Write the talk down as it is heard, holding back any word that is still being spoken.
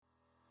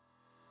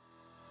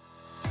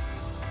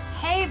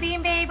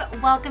Beam Babe.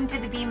 Welcome to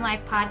the Beam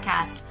Life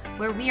podcast,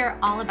 where we are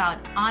all about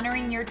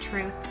honoring your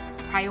truth,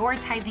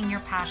 prioritizing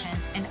your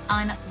passions, and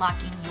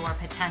unlocking your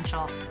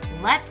potential.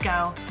 Let's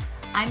go.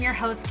 I'm your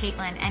host,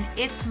 Kaitlin, and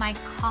it's my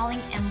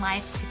calling in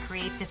life to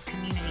create this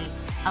community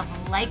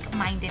of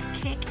like-minded,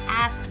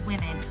 kick-ass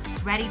women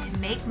ready to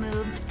make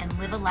moves and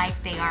live a life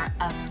they are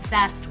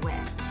obsessed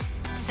with.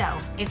 So,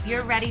 if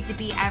you're ready to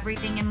be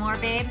everything and more,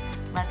 babe,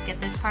 let's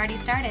get this party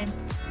started.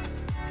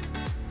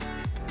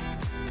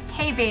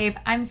 Hey babe,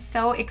 I'm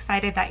so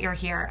excited that you're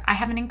here. I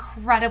have an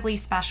incredibly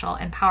special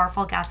and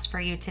powerful guest for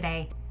you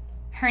today.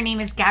 Her name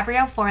is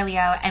Gabrielle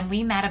Forleo, and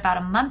we met about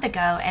a month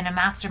ago in a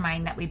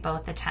mastermind that we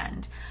both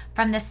attend.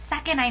 From the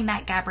second I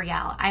met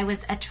Gabrielle, I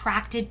was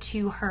attracted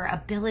to her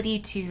ability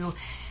to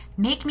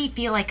make me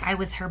feel like I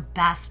was her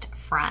best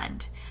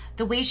friend.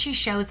 The way she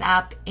shows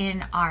up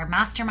in our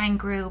mastermind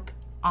group,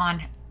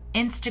 on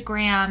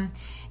Instagram,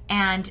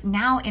 and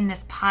now in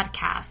this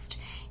podcast.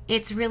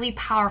 It's really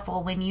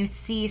powerful when you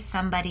see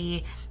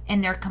somebody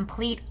in their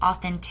complete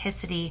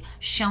authenticity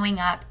showing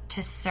up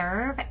to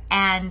serve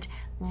and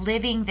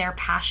living their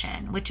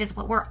passion, which is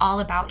what we're all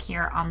about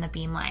here on the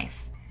Beam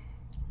Life.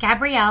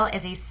 Gabrielle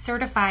is a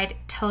certified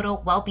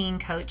total well-being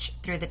coach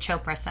through the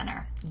Chopra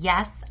Center.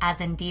 Yes,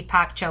 as in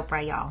Deepak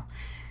Chopra, y'all.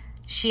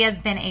 She has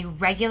been a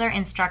regular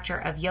instructor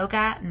of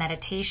yoga,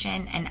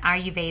 meditation, and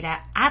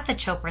Ayurveda at the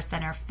Chopra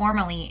Center,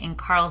 formerly in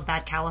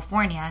Carlsbad,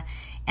 California,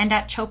 and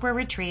at Chopra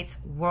retreats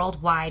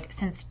worldwide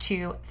since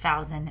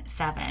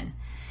 2007.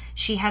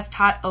 She has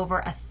taught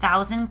over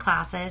 1,000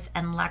 classes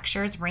and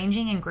lectures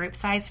ranging in group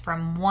size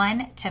from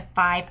 1 to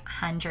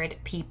 500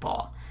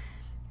 people.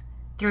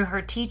 Through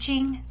her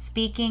teaching,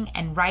 speaking,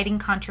 and writing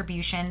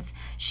contributions,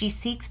 she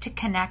seeks to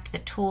connect the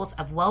tools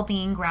of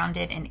well-being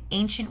grounded in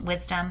ancient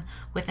wisdom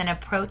with an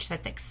approach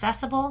that's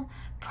accessible,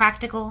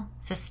 practical,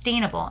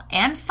 sustainable,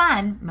 and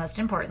fun, most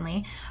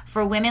importantly,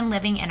 for women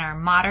living in our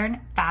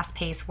modern,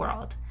 fast-paced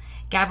world.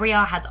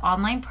 Gabrielle has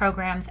online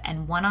programs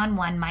and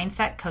one-on-one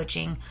mindset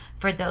coaching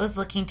for those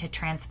looking to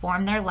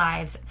transform their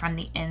lives from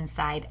the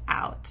inside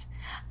out.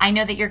 I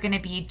know that you're going to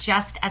be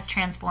just as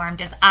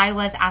transformed as I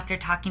was after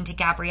talking to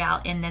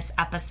Gabrielle in this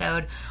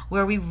episode,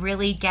 where we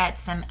really get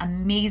some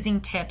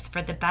amazing tips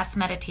for the best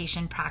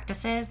meditation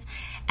practices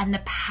and the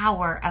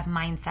power of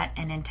mindset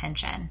and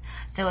intention.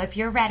 So if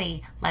you're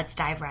ready, let's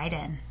dive right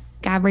in.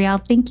 Gabrielle,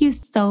 thank you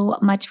so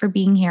much for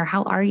being here.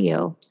 How are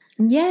you?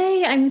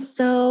 Yay, I'm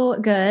so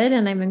good.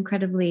 And I'm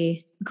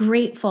incredibly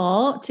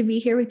grateful to be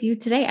here with you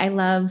today. I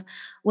love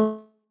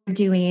what you're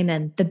doing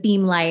and the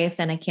Beam Life,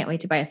 and I can't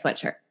wait to buy a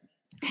sweatshirt.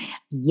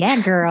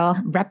 Yeah, girl,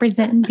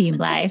 representing Beam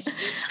Life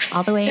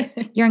all the way.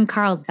 You're in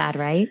Carlsbad,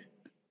 right?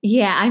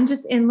 Yeah, I'm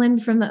just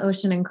inland from the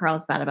ocean in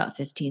Carlsbad, about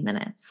 15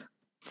 minutes.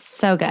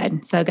 So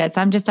good. So good.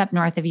 So I'm just up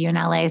north of you in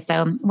LA.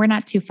 So we're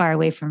not too far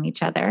away from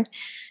each other.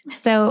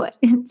 So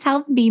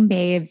tell the Beam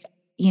Babes,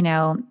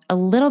 a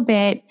little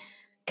bit,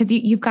 because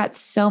you've got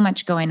so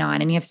much going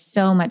on and you have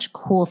so much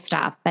cool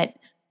stuff, but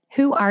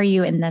who are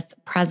you in this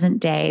present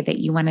day that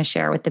you want to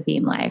share with the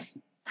Beam Life?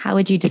 How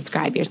would you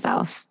describe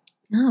yourself?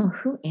 Oh,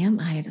 who am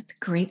I? That's a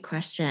great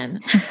question.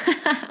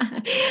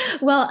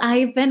 Well,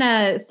 I've been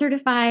a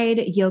certified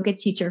yoga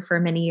teacher for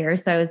many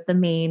years. So I was the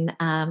main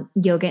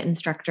yoga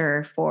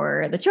instructor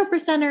for the Chopra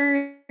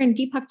Center and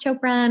Deepak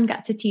Chopra, and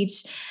got to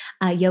teach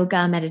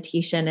yoga,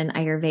 meditation, and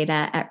Ayurveda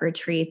at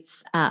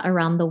retreats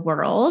around the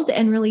world.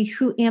 And really,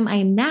 who am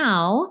I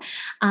now?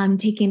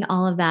 Taking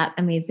all of that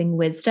amazing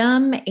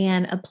wisdom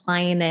and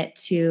applying it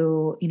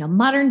to,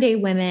 modern day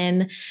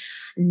women,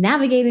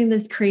 navigating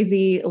this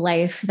crazy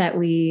life that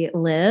we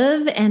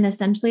live. And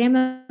essentially, I'm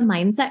a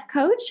mindset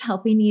coach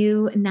helping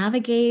you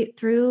navigate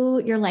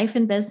through your life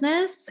and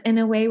business in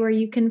a way where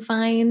you can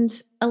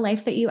find a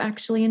life that you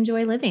actually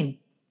enjoy living.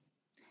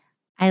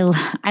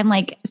 I'm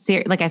like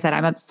I said,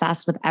 I'm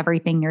obsessed with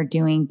everything you're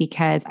doing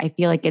because I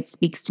feel like it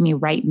speaks to me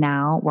right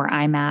now where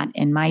I'm at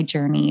in my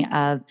journey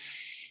of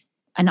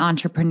an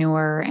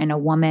entrepreneur and a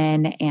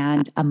woman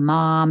and a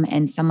mom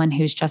and someone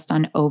who's just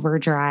on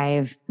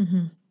overdrive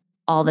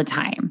all the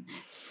time.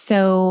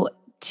 So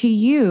to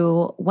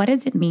you, what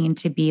does it mean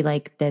to be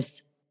like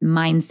this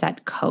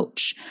mindset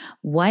coach?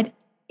 What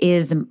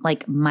is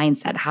like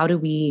mindset? How do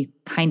we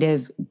kind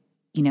of,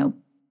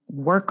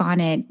 work on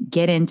it,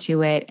 get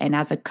into it? And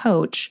as a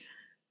coach,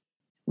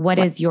 what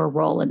is your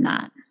role in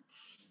that?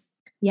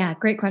 Yeah,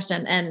 great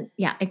question. And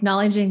yeah,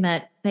 acknowledging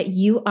that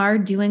you are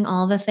doing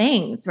all the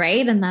things,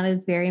 right? And that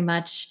is very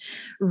much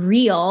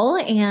real.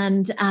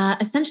 And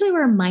essentially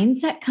where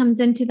mindset comes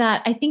into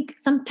that, I think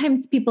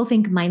sometimes people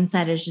think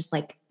mindset is just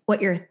like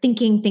what you're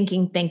thinking,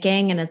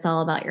 and it's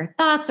all about your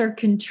thoughts or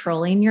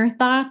controlling your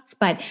thoughts.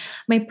 But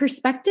my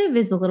perspective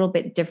is a little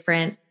bit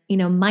different.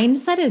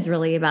 Mindset is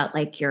really about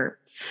like your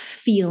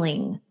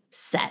feeling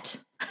set.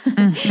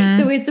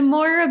 So it's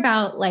more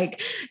about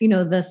like,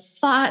 the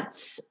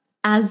thoughts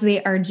as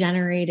they are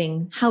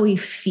generating how we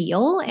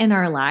feel in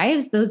our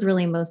lives. Those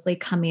really mostly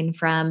coming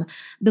from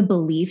the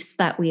beliefs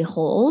that we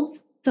hold.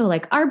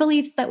 like our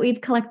beliefs that we've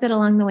collected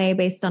along the way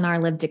based on our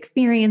lived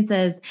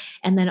experiences,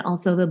 and then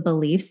also the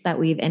beliefs that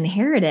we've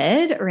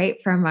inherited,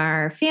 right, from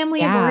our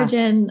family of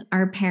origin,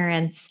 our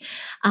parents.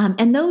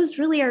 And those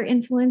really are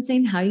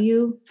influencing how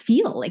you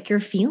feel, like your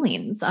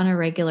feelings on a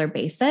regular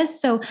basis.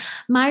 So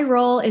my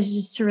role is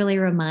just to really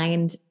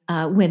remind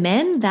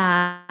women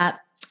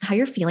that how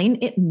you're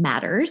feeling, it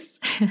matters.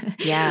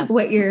 Yes.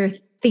 What you're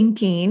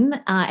thinking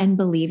and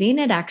believing,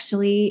 it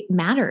actually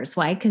matters.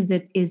 Why? Because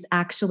it is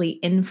actually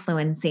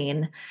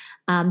influencing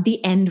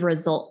the end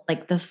result,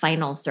 like the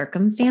final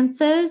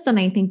circumstances. And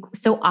I think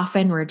so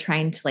often we're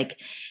trying to like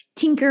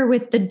tinker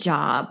with the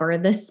job or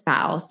the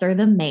spouse or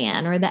the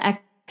man or the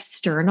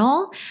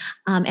external.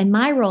 And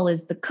my role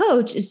as the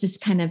coach is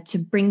just kind of to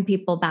bring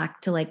people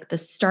back to like the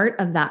start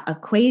of that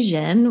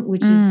equation,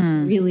 which is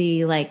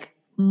really like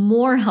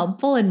more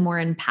helpful and more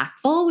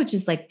impactful, which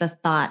is like the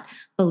thought,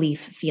 belief,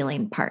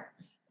 feeling part.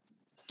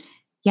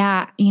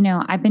 Yeah.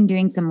 I've been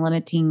doing some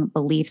limiting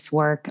beliefs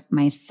work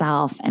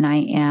myself, and I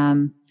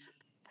am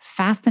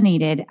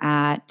fascinated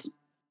at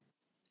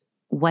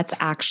what's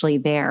actually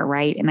there.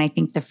 Right. And I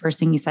think the first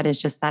thing you said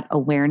is just that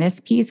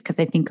awareness piece, because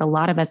I think a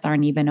lot of us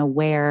aren't even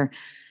aware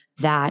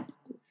that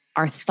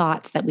our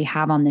thoughts that we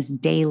have on this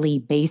daily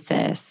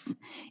basis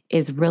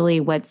is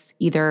really what's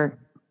either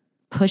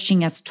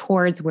pushing us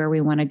towards where we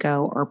want to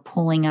go or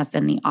pulling us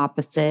in the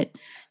opposite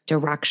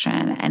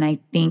direction. And I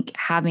think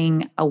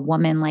having a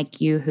woman like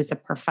you who's a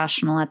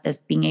professional at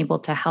this, being able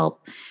to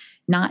help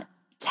not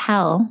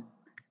tell,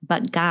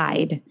 but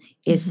guide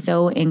is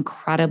so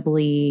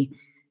incredibly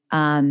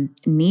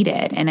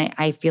needed. And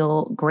I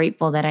feel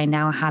grateful that I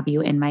now have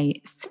you in my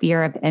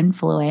sphere of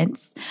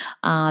influence.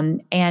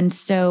 And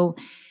so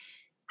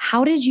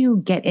how did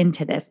you get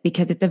into this?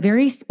 Because it's a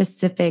very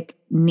specific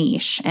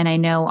niche. And I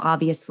know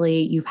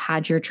obviously you've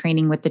had your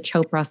training with the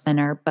Chopra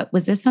Center, but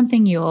was this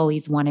something you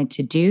always wanted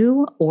to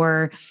do?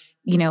 Or,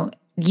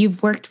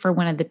 you've worked for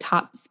one of the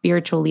top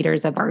spiritual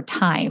leaders of our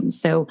time.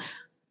 So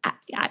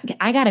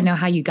I got to know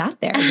how you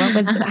got there.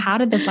 How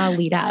did this all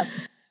lead up?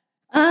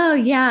 Oh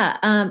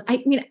yeah.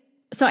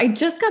 So I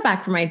just got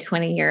back from my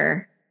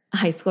 20-year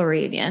high school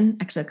reunion,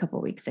 actually a couple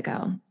of weeks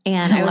ago.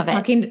 And I was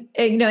talking,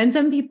 and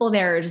some people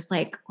there are just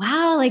like,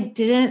 wow, like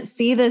didn't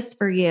see this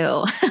for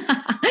you.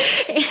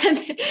 And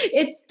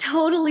it's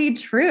totally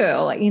true.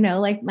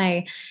 Like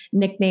my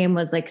nickname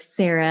was like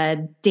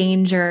Sarah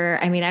Danger.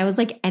 I mean, I was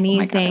like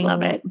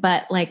anything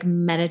but like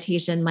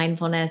meditation,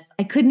 mindfulness.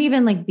 I couldn't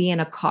even like be in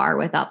a car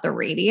without the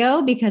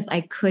radio because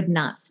I could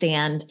not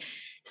stand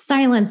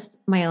silence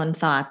my own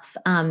thoughts.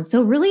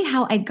 So really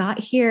how I got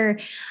here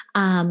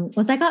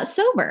was I got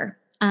sober.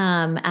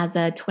 As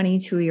a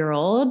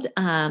 22-year-old,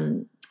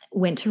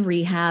 went to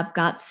rehab,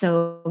 got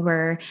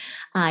sober,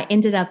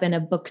 ended up in a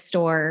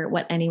bookstore,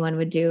 what anyone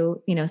would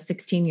do,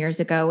 16 years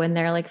ago when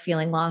they're like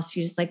feeling lost.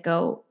 You just like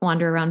go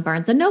wander around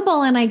Barnes and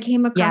Noble. And I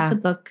came across a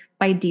book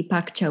by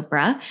Deepak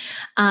Chopra.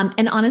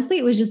 And honestly,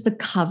 it was just the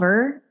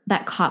cover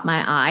that caught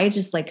my eye,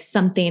 just like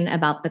something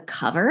about the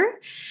cover.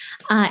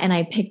 And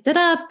I picked it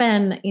up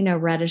and,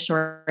 read a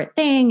short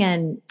thing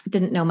and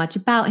didn't know much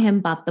about him,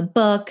 bought the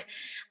book.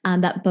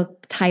 That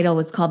book title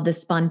was called The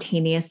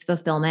Spontaneous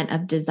Fulfillment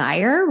of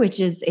Desire, which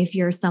is if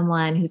you're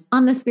someone who's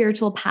on the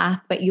spiritual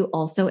path, but you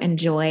also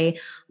enjoy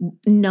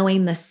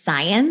knowing the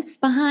science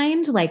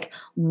behind like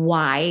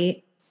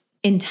why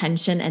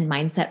intention and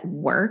mindset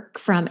work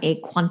from a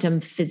quantum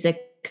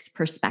physics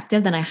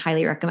perspective, then I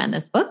highly recommend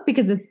this book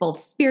because it's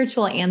both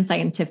spiritual and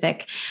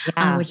scientific,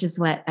 which is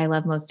what I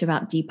love most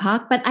about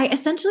Deepak. But I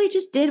essentially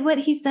just did what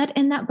he said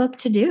in that book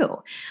to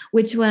do,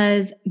 which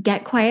was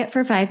get quiet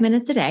for 5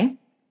 minutes a day.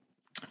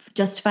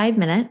 Just 5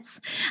 minutes,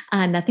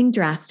 nothing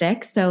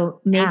drastic.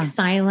 So make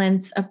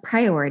silence a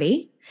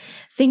priority.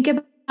 Think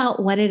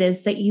about what it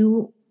is that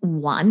you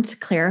want,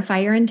 clarify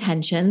your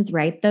intentions,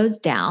 write those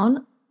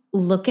down,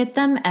 look at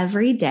them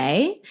every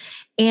day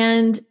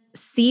and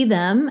see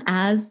them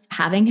as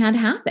having had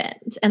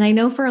happened. And I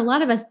know for a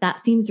lot of us,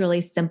 that seems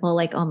really simple,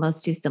 like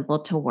almost too simple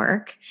to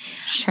work.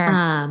 Sure.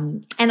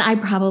 And I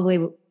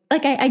probably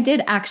I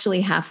did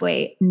actually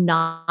halfway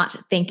not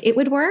think it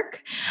would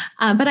work.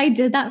 But I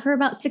did that for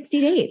about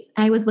 60 days.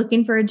 I was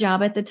looking for a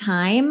job at the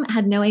time,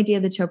 had no idea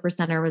the Chopra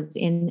Center was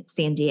in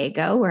San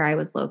Diego, where I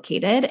was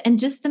located, and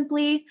just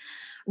simply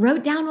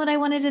wrote down what I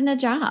wanted in a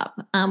job,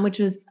 which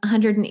was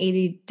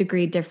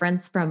 180-degree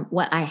difference from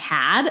what I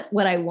had.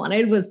 What I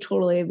wanted was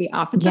totally the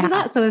opposite of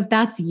that. So if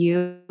that's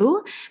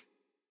you,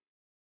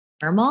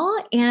 normal.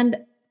 And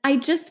I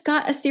just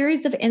got a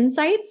series of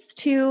insights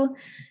to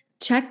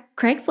check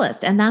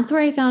Craigslist. And that's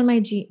where I found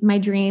my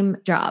dream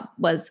job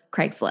was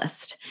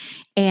Craigslist,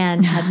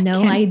 and had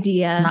no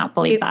idea. Not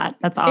believe that.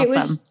 That's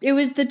awesome. It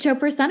was the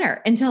Chopra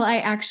Center until I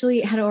actually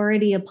had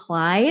already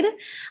applied.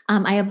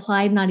 I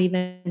applied not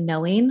even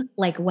knowing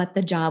like what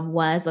the job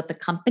was, what the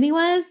company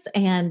was.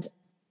 And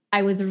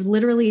I was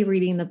literally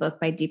reading the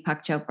book by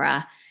Deepak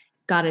Chopra,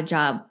 got a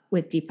job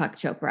with Deepak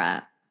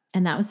Chopra.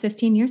 And that was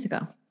 15 years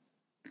ago.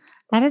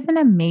 That is an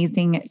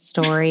amazing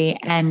story.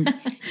 And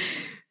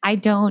I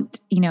don't,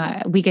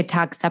 we could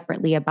talk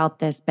separately about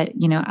this, but,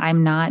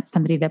 I'm not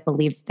somebody that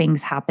believes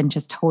things happen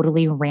just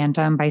totally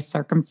random by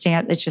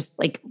circumstance. It's just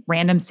like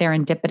random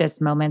serendipitous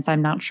moments.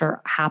 I'm not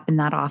sure happen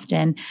that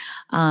often.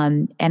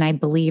 And I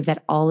believe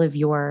that all of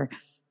your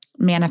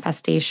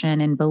manifestation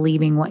and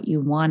believing what you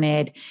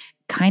wanted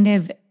kind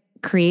of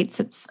creates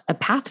a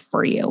path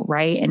for you,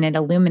 right? And it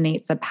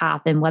illuminates a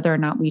path. And whether or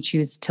not we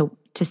choose to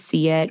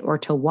see it or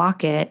to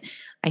walk it,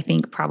 I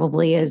think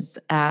probably is,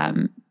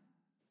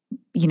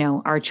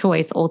 our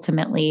choice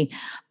ultimately.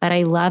 But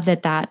I love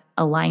that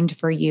aligned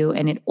for you,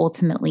 and it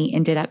ultimately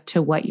ended up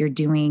to what you're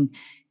doing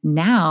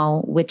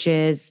now, which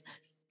is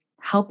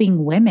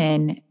helping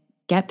women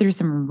get through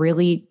some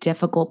really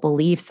difficult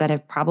beliefs that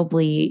have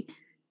probably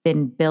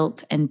been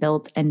built and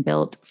built and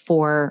built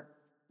for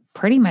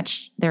pretty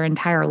much their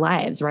entire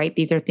lives, right?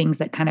 These are things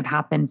that kind of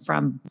happen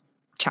from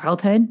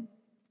childhood,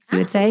 you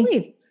would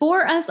say?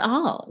 For us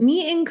all,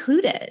 me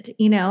included,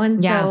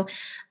 and so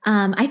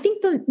I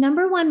think the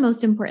number one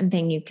most important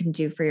thing you can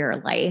do for your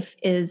life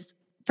is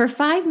for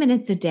 5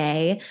 minutes a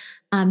day,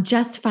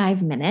 just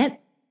 5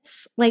 minutes,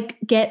 like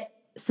get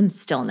some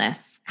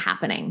stillness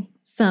happening,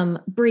 some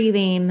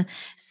breathing,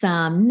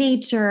 some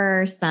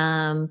nature,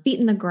 some feet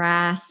in the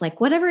grass, like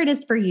whatever it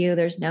is for you.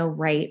 There's no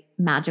right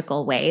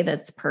magical way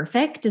that's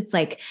perfect. It's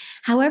like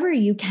however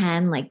you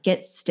can like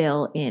get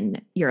still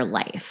in your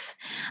life.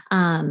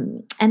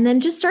 And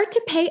then just start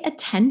to pay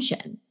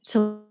attention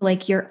to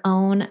like your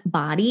own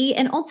body.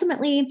 And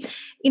ultimately,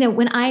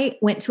 when I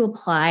went to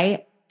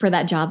apply for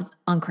that job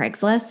on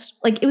Craigslist,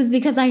 like it was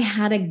because I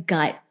had a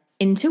gut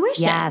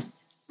intuition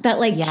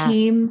that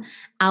came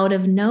out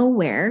of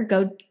nowhere.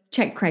 Go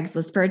check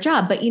Craigslist for a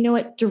job. But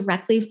what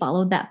directly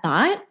followed that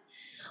thought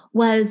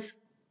was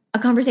a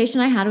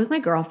conversation I had with my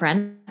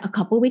girlfriend a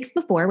couple weeks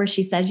before where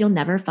she says, you'll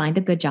never find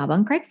a good job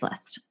on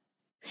Craigslist.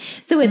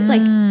 So it's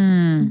like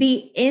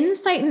the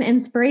insight and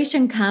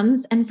inspiration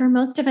comes. And for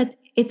most of it,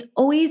 it's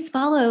always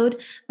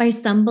followed by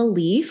some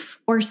belief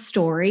or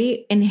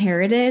story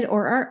inherited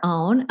or our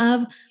own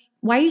of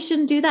why you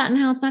shouldn't do that and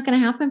how it's not going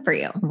to happen for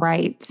you.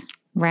 Right.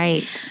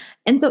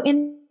 And so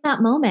in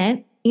that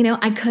moment,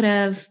 I could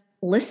have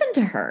listened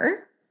to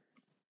her,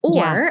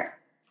 or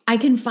I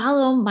can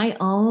follow my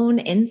own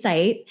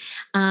insight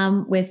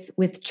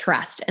with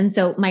trust. And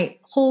so my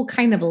whole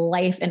kind of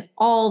life and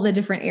all the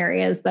different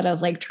areas that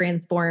have like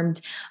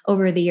transformed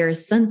over the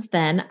years since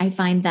then, I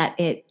find that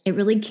it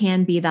really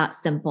can be that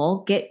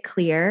simple. Get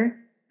clear,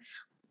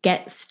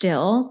 get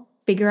still,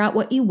 figure out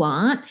what you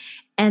want,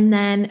 and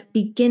then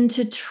begin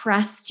to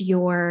trust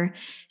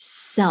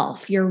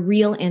yourself, your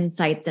real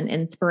insights and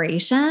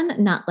inspiration,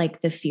 not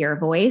like the fear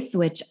voice,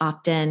 which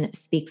often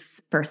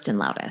speaks first and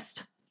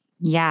loudest.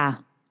 Yeah,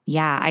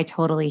 I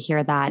totally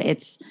hear that.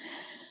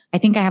 I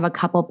think I have a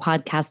couple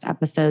podcast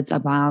episodes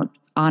about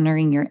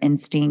honoring your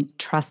instinct,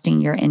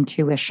 trusting your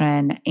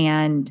intuition.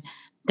 And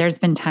there's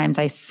been times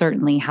I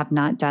certainly have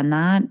not done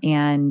that.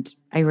 And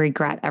I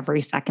regret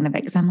every second of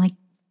it because I'm like,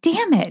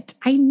 damn it,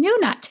 I knew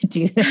not to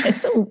do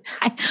this.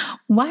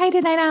 Why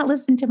did I not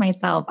listen to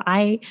myself?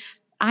 I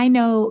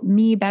know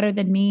me better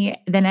than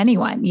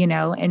anyone,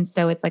 And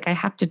so it's like, I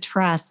have to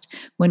trust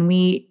when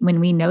we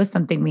know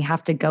something, we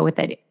have to go with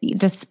it,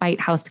 despite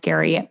how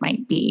scary it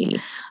might be,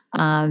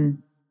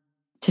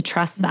 to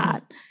trust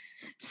that.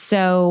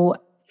 So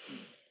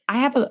I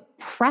have a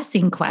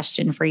pressing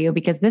question for you,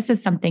 because this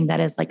is something that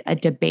is like a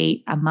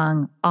debate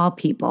among all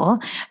people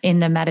in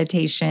the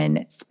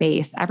meditation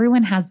space.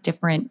 Everyone has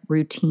different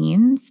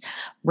routines,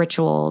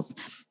 rituals,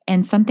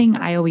 and something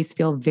I always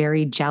feel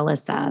very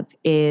jealous of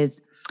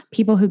is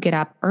people who get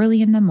up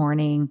early in the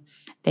morning.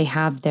 They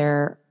have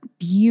their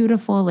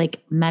beautiful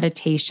like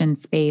meditation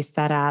space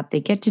set up. They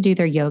get to do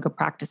their yoga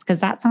practice, because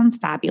that sounds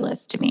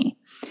fabulous to me.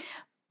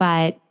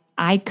 But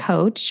I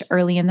coach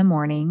early in the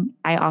morning.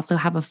 I also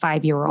have a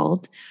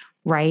 5-year-old,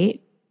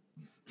 right?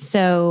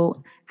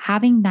 So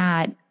having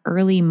that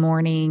early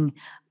morning,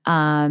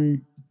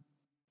 having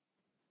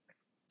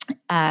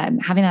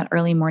that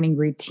early morning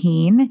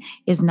routine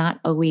is not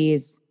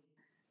always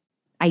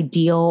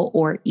ideal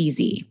or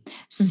easy.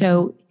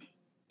 So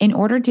in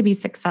order to be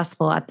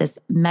successful at this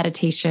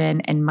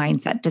meditation and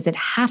mindset, does it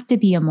have to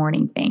be a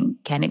morning thing?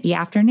 Can it be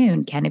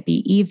afternoon? Can it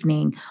be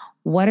evening?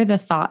 What are the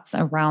thoughts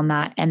around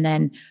that? And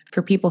then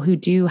for people who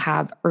do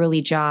have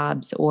early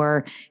jobs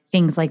or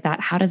things like that,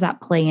 how does that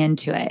play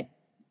into it?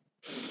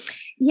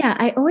 Yeah,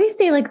 I always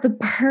say like the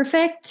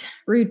perfect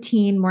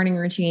routine, morning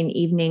routine,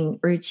 evening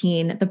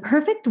routine, the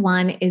perfect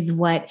one is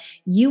what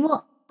you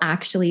will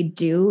actually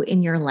do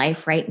in your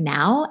life right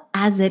now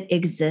as it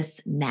exists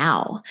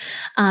now.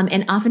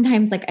 And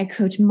oftentimes, like I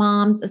coach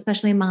moms,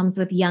 especially moms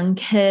with young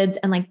kids,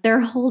 and like they're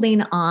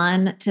holding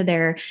on to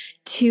their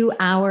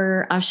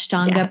 2-hour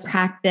Ashtanga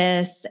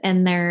practice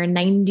and their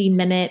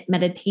 90-minute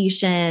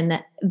meditation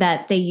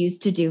that they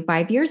used to do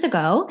 5 years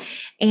ago.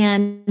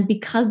 And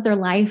because their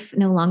life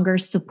no longer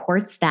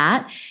supports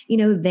that,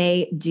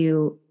 they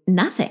do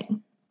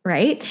nothing.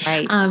 Right.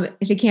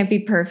 If it can't be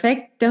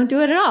perfect, don't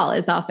do it at all,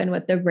 is often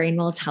what the brain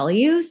will tell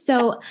you.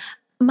 So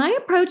my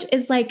approach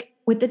is like,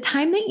 with the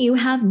time that you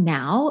have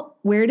now,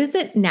 where does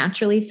it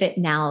naturally fit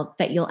now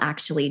that you'll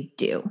actually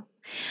do?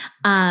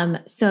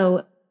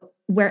 So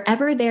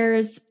wherever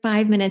there's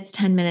 5 minutes,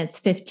 10 minutes,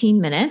 15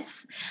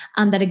 minutes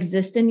that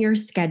exists in your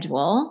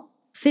schedule,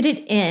 fit it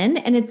in.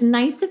 And it's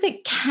nice if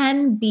it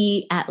can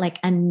be at like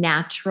a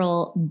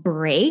natural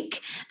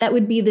break that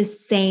would be the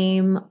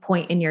same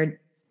point in your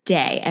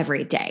day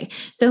every day.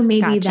 So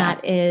maybe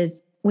that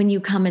is when you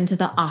come into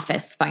the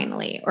office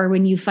finally, or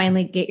when you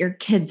finally get your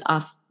kids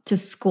off to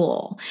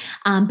school.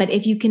 But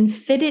if you can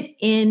fit it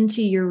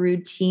into your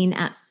routine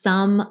at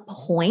some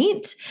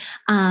point,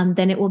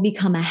 then it will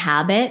become a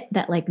habit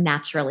that like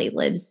naturally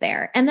lives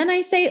there. And then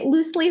I say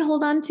loosely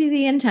hold on to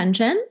the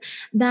intention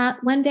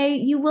that one day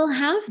you will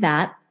have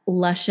that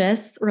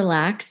luscious,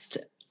 relaxed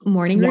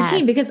morning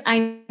routine, because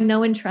I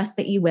know and trust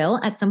that you will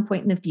at some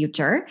point in the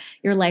future.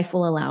 Your life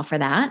will allow for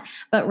that.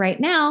 But right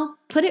now,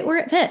 put it where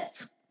it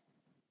fits.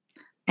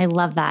 I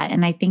love that.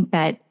 And I think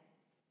that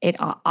it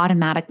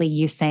automatically,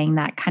 you saying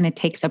that kind of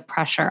takes a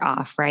pressure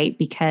off, right?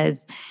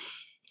 Because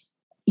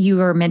you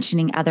were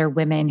mentioning other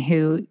women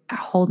who are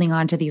holding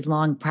on to these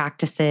long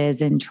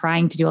practices and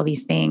trying to do all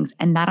these things.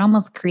 And that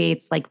almost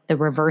creates like the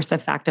reverse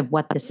effect of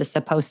what this is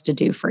supposed to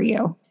do for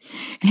you.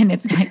 And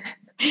it's like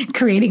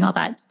creating all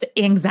that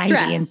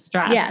anxiety and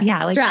stress. Yes,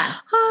 yeah. Like,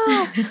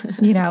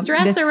 stress.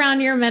 Stress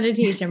around your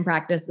meditation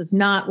practice is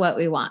not what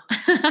we want.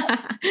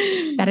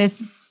 That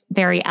is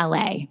very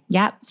LA.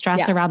 Yep.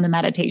 Stress around the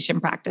meditation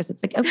practice.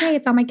 It's like, okay,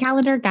 it's on my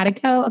calendar. Gotta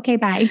go. Okay.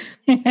 Bye.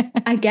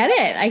 I get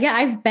it.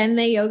 I've been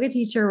the yoga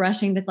teacher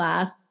rushing to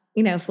class,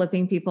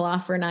 flipping people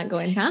off for not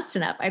going fast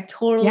enough. I've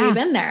totally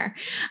been there.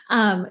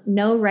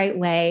 No right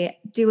way.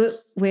 Do it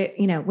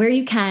where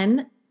you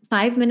can.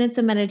 5 minutes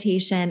of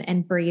meditation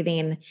and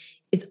breathing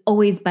is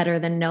always better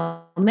than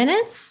no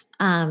minutes.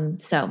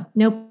 So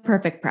no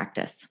perfect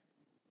practice.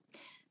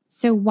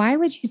 So why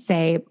would you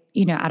say,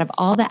 out of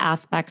all the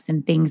aspects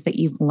and things that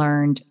you've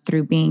learned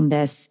through being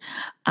this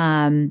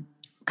kind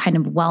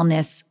of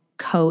wellness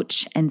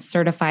coach and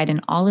certified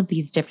in all of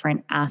these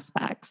different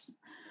aspects,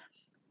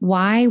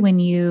 why, when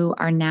you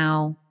are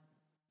now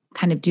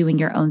kind of doing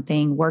your own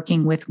thing,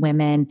 working with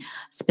women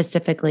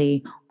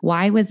specifically,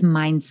 why was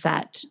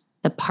mindset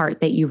the part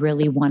that you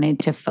really wanted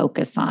to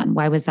focus on?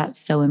 Why was that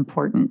so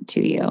important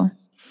to you?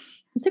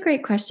 That's a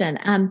great question.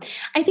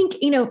 I think,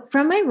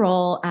 from my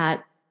role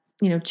at,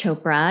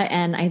 Chopra,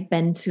 and I've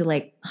been to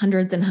like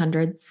hundreds and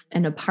hundreds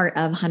and a part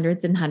of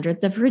hundreds and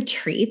hundreds of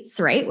retreats,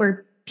 right?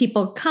 Where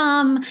people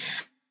come,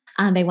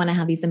 they want to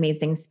have these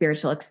amazing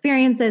spiritual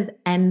experiences,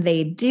 and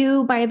they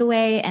do, by the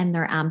way, and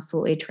they're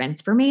absolutely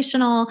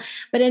transformational.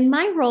 But in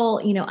my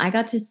role, I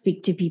got to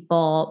speak to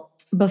people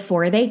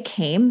before they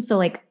came. So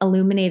like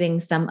illuminating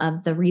some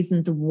of the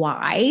reasons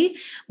why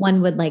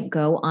one would like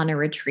go on a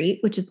retreat,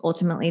 which is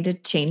ultimately to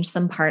change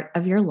some part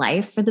of your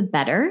life for the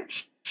better.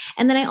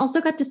 And then I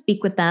also got to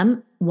speak with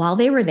them while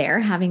they were there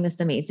having this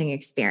amazing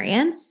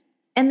experience.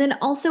 And then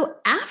also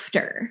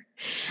after.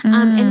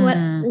 And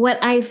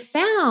what I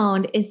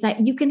found is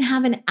that you can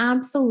have an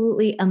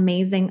absolutely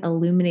amazing,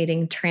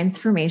 illuminating,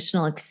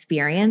 transformational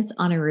experience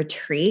on a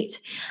retreat,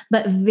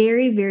 but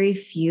very, very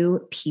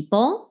few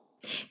people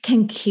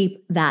can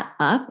keep that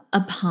up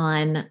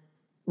upon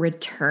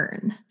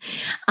return.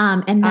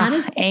 And that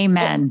is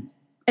amen.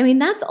 I mean,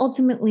 that's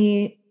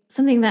ultimately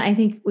something that I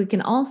think we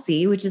can all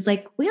see, which is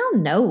like, we all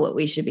know what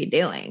we should be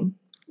doing.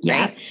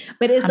 Yes. Right?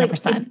 But it's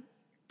 100%. like, it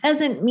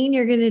doesn't mean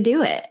you're going to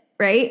do it,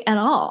 right? At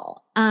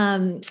all.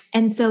 And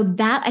so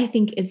that I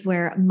think is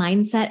where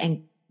mindset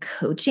and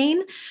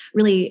coaching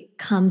really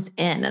comes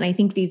in. And I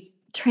think these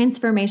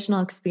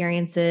transformational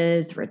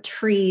experiences,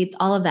 retreats,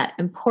 all of that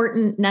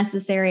important,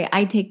 necessary.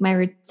 I take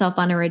myself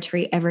on a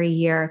retreat every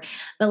year,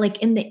 but like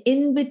in the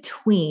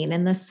in-between,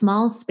 in the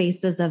small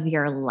spaces of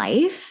your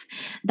life,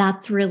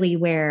 that's really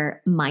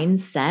where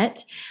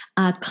mindset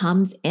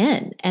comes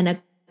in. And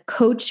a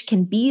coach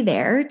can be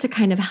there to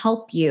kind of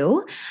help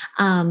you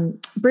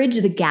bridge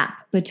the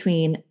gap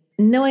between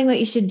knowing what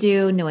you should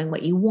do, knowing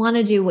what you want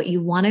to do, what you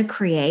want to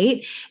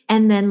create,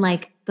 and then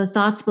like the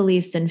thoughts,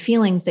 beliefs, and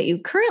feelings that you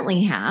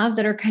currently have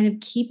that are kind of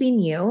keeping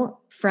you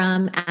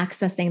from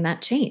accessing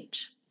that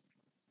change.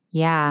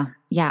 Yeah.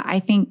 Yeah.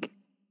 I think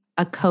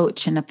a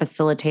coach and a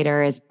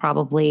facilitator is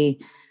probably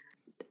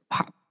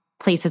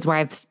places where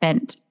I've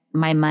spent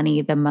my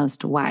money the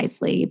most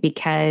wisely,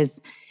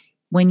 because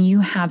when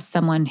you have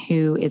someone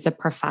who is a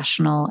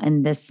professional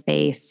in this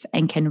space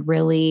and can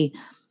really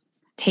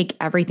take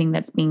everything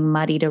that's being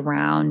muddied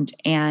around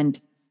and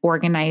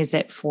organize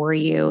it for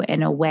you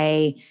in a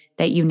way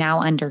that you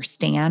now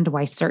understand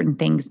why certain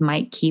things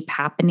might keep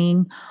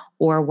happening,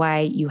 or why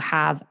you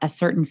have a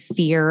certain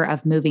fear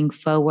of moving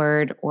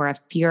forward, or a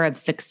fear of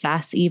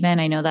success even.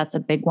 I know that's a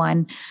big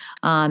one.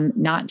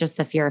 Not just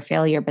the fear of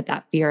failure, but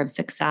that fear of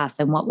success,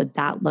 and what would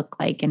that look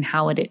like, and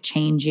how would it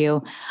change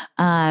you?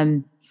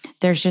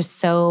 There's just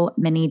so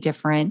many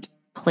different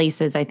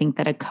places I think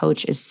that a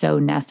coach is so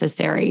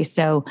necessary.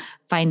 So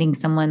finding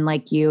someone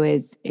like you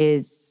is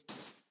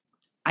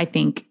I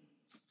think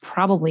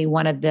probably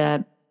one of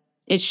the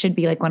it should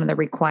be like one of the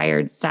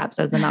required steps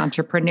as an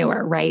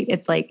entrepreneur, right?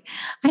 It's like,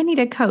 I need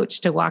a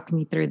coach to walk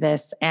me through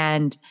this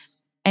and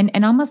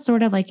almost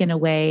sort of like in a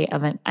way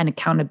of an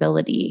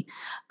accountability.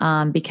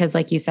 Because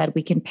like you said,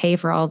 we can pay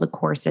for all the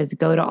courses,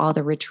 go to all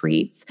the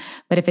retreats,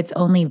 but if it's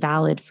only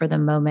valid for the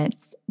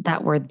moments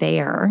that we're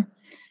there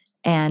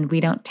and we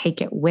don't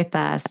take it with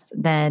us,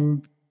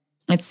 then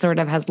it sort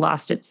of has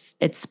lost its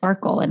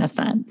sparkle in a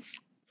sense.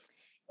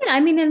 Yeah.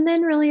 I mean, and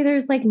then really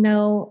there's like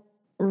no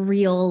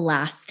real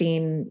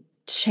lasting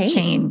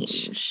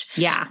change.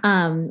 Yeah.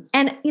 And,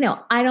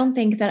 I don't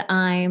think that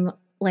I'm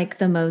like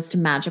the most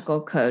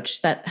magical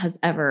coach that has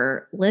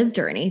ever lived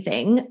or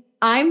anything.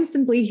 I'm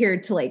simply here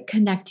to like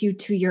connect you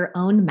to your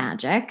own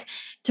magic,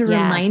 to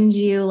remind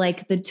you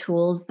like the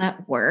tools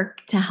that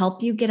work, to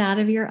help you get out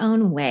of your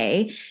own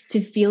way, to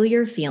feel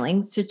your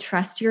feelings, to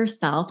trust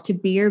yourself, to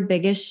be your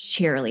biggest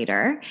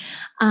cheerleader.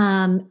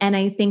 And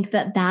I think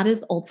that that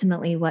is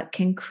ultimately what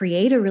can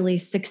create a really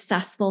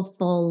successful,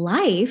 full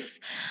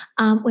life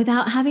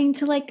without having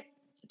to like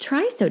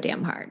try so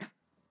damn hard.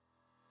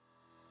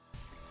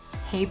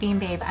 Hey Beam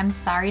Babe, I'm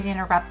sorry to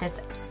interrupt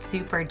this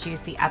super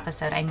juicy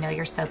episode. I know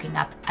you're soaking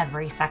up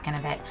every second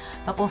of it.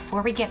 But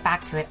before we get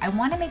back to it, I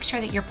want to make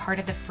sure that you're part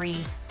of the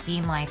free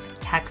Beam Life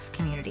text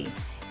community.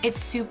 It's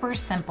super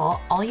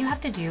simple. All you have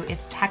to do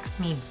is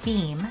text me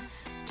BEAM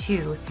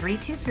to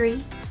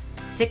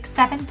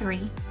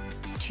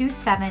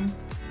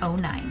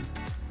 323-673-2709.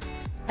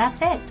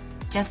 That's it.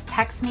 Just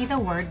text me the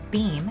word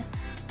BEAM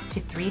to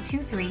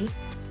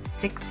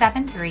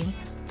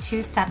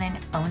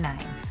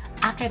 323-673-2709.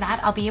 After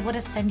that, I'll be able to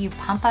send you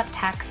pump-up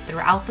texts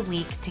throughout the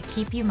week to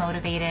keep you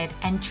motivated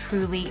and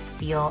truly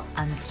feel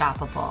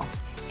unstoppable.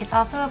 It's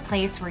also a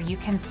place where you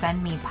can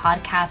send me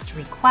podcast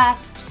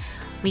requests.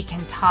 We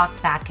can talk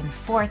back and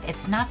forth.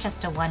 It's not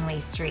just a one-way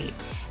street.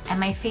 And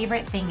my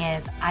favorite thing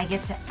is I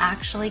get to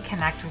actually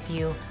connect with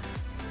you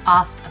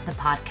off of the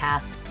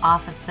podcast,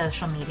 off of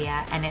social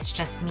media, and it's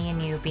just me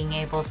and you being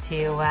able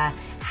to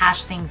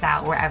hash things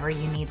out wherever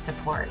you need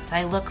support. So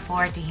I look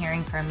forward to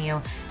hearing from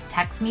you.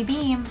 Text me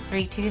BEAM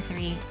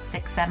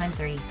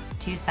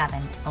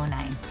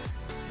 323-673-2709.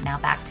 Now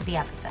back to the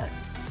episode.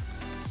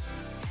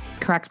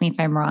 Correct me if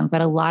I'm wrong,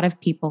 but a lot of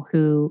people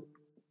who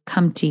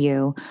come to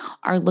you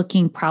are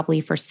looking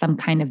probably for some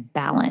kind of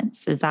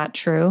balance. Is that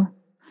true?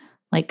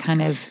 Like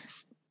kind of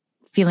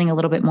feeling a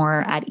little bit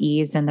more at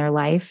ease in their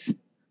life?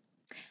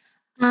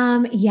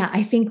 Yeah,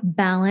 I think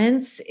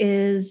balance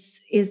is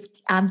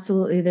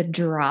absolutely the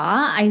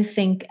draw. I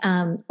think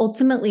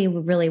ultimately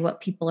really what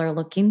people are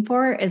looking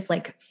for is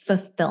like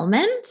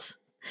fulfillment.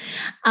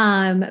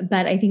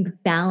 But I think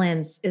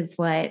balance is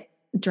what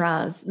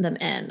draws them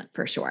in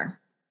for sure.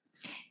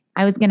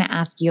 I was going to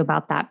ask you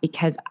about that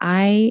because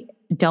I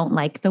don't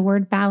like the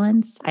word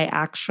balance. I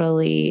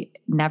actually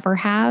never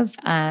have.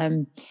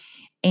 And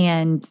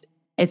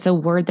it's a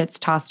word that's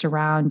tossed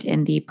around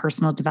in the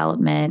personal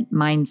development,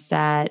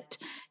 mindset,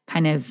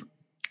 kind of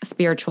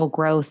spiritual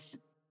growth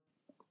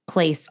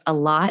place a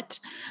lot.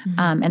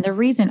 Mm-hmm. And the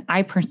reason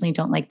I personally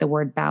don't like the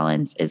word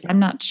balance is I'm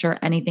not sure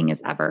anything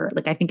is ever,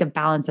 like I think of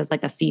balance as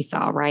like a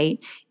seesaw, right?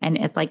 And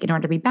it's like in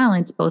order to be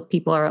balanced, both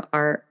people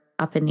are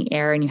up in the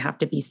air and you have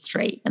to be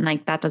straight. And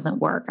like that doesn't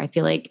work. I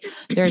feel like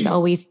there's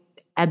always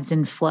ebbs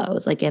and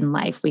flows. Like in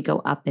life, we go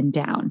up and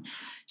down.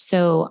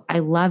 So I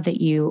love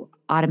that you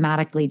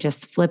automatically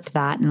just flipped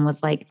that and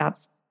was like,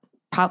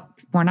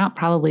 we're not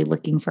probably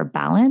looking for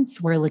balance.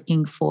 We're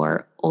looking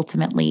for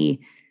ultimately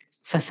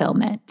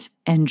fulfillment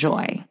and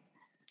joy.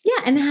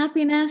 Yeah. And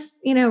happiness,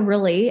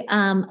 really,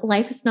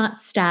 life is not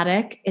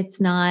static.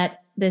 It's not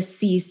the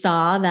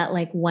seesaw that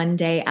like one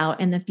day out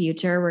in the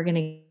future, we're going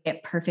to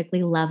get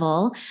perfectly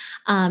level.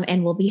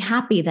 And we'll be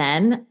happy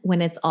then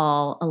when it's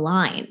all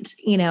aligned.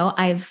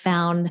 I've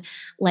found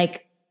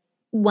like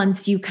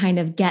once you kind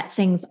of get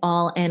things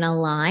all in a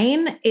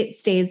line, it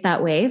stays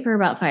that way for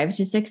about 5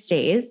 to 6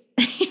 days,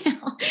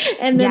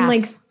 and then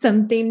like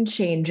something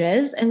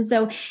changes. And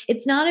so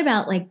it's not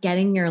about like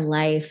getting your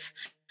life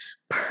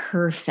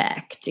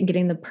perfect and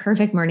getting the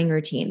perfect morning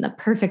routine, the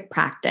perfect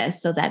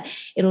practice so that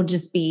it'll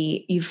just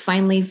be, you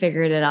finally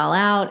figured it all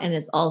out and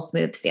it's all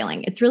smooth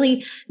sailing. It's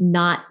really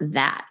not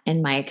that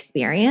in my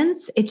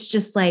experience. It's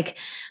just like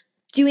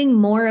doing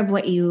more of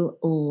what you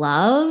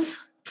love,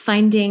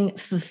 finding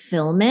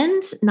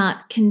fulfillment,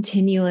 not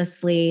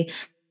continuously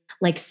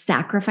like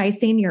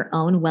sacrificing your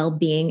own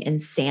well-being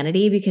and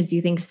sanity because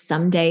you think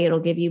someday it'll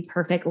give you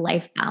perfect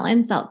life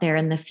balance out there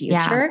in the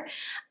future.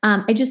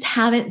 Yeah. I just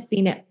haven't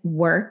seen it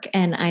work.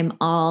 And I'm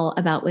all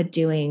about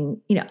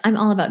doing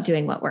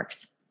what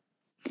works.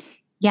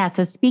 Yeah.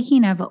 So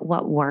speaking of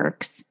what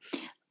works,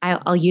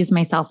 I'll use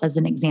myself as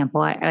an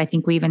example. I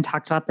think we even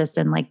talked about this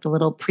in like the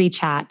little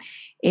pre-chat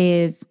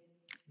is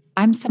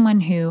I'm someone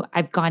who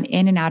I've gone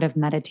in and out of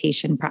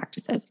meditation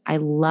practices. I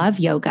love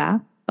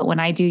yoga. But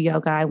when I do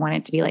yoga, I want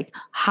it to be like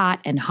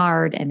hot and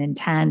hard and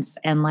intense.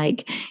 And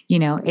like,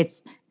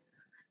 it's,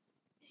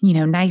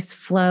 nice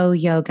flow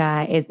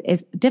yoga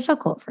is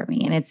difficult for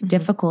me. And it's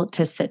difficult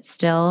to sit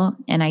still.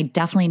 And I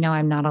definitely know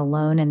I'm not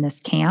alone in this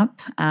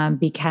camp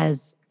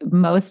because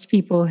most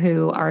people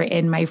who are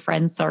in my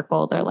friend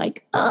circle, they're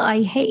like, oh,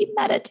 I hate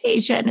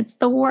meditation. It's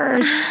the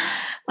worst.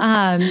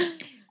 And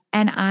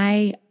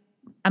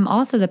I'm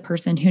also the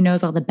person who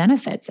knows all the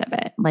benefits of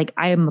it. Like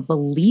I am a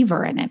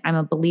believer in it. I'm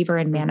a believer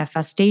in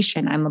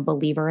manifestation. I'm a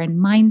believer in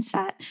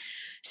mindset.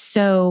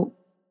 So,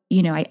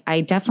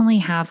 I definitely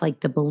have like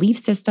the belief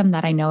system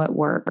that I know it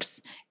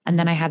works. And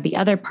then I have the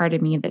other part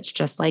of me that's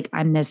just like,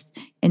 I'm this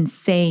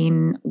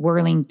insane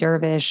whirling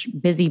dervish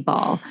busy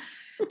ball.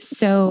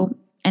 So,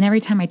 and every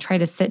time I try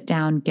to sit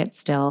down, get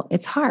still,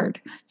 it's hard.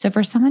 So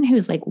for someone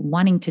who's like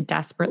wanting to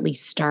desperately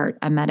start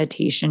a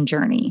meditation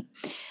journey,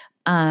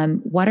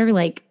 what are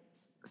like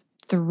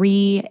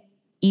 3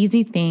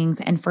 easy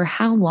things? And for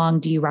how long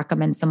do you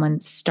recommend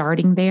someone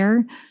starting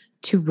there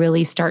to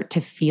really start to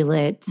feel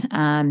it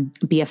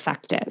be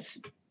effective?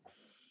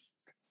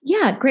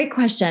 Yeah, great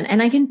question.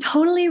 And I can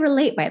totally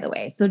relate, by the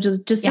way. So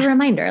just a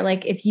reminder,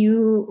 like if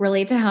you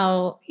relate to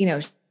how,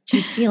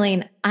 she's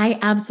feeling, I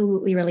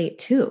absolutely relate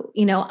too.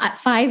 At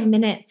 5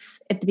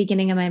 minutes at the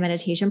beginning of my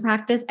meditation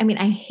practice, I mean,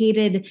 I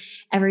hated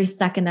every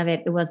second of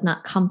it. It was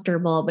not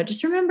comfortable, but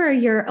just remember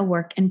you're a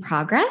work in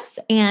progress.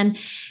 And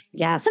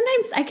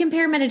sometimes I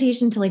compare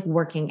meditation to like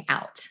working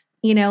out.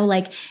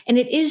 And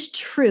it is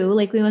true.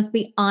 Like we must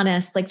be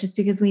honest, like just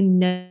because we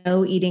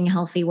know eating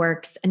healthy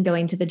works and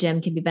going to the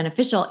gym can be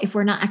beneficial, if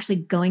we're not actually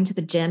going to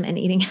the gym and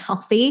eating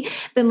healthy,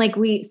 then like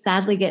we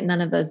sadly get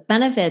none of those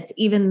benefits,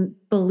 even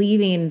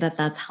believing that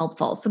that's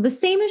helpful. So the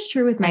same is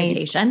true with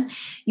meditation. Right.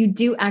 You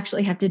do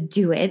actually have to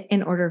do it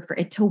in order for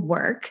it to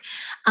work.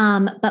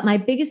 But my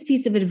biggest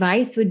piece of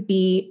advice would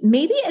be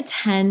maybe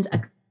attend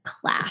a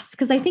class,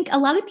 because I think a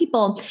lot of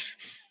people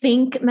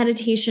think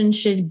meditation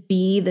should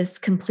be this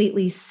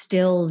completely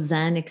still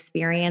Zen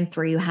experience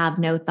where you have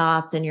no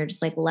thoughts and you're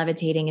just like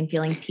levitating and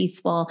feeling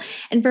peaceful.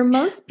 And for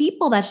most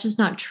people, that's just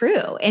not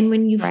true. And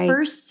when you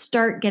first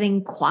start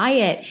getting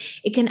quiet,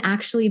 it can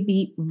actually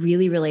be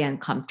really, really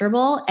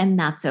uncomfortable, and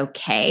that's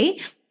okay.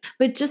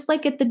 But just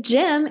like at the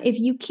gym, if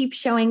you keep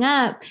showing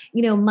up,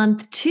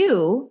 month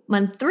 2,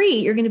 month 3,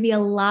 you're going to be a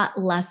lot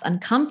less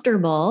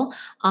uncomfortable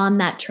on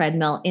that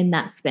treadmill in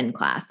that spin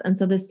class. And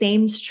so the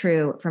same's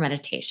true for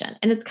meditation.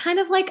 And it's kind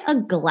of like a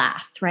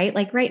glass, right?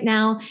 Like right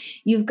now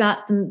you've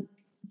got some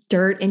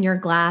dirt in your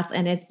glass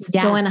and it's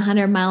going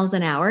 100 miles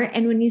an hour.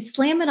 And when you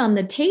slam it on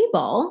the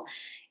table,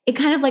 it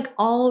kind of like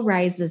all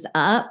rises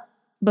up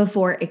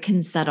before it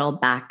can settle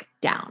back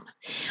down.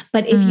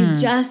 But if you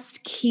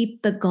just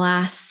keep the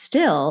glass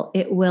still,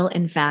 it will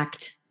in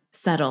fact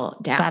settle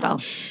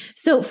down.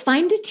 So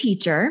find a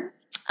teacher,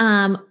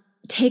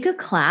 take a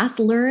class,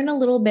 learn a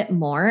little bit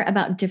more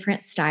about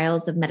different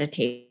styles of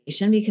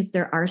meditation because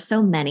there are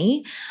so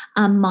many.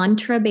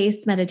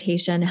 Mantra-based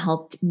meditation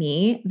helped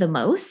me the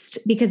most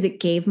because it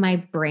gave my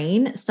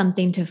brain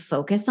something to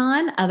focus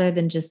on other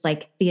than just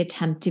like the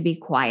attempt to be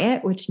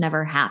quiet, which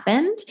never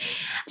happened.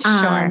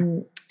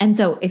 Sure. And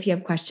so if you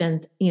have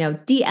questions,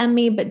 DM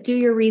me, but do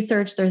your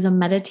research. There's a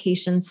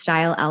meditation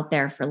style out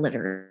there for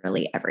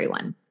literally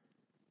everyone.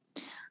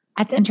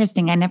 That's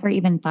interesting. I never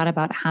even thought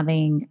about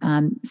having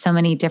so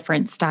many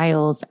different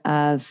styles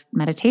of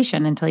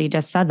meditation until you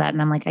just said that.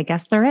 And I'm like, I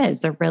guess there is.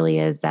 There really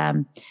is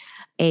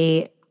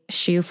a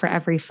shoe for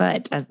every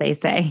foot, as they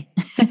say.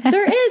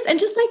 There is. And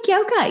just like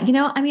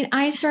yoga,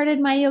 I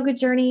started my yoga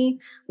journey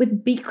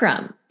with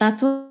Bikram.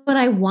 That's what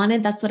I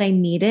wanted. That's what I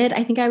needed.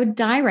 I think I would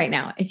die right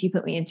now if you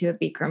put me into a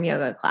Bikram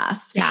yoga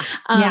class.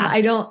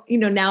 I don't,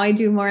 now I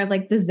do more of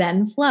like the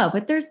Zen flow,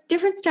 but there's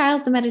different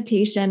styles of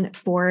meditation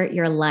for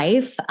your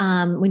life.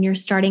 When you're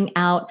starting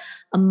out,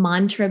 a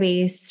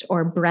mantra-based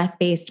or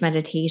breath-based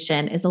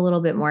meditation is a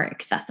little bit more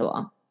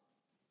accessible.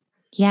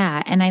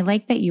 Yeah. And I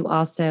like that you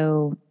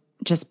also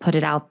just put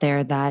it out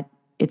there that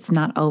it's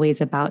not always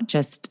about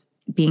just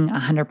being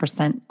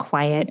 100%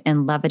 quiet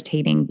and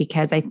levitating,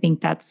 because I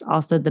think that's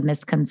also the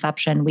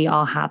misconception we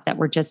all have that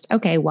we're just,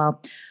 okay,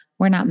 well,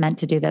 we're not meant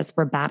to do this.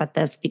 We're bad at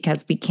this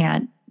because we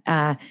can't,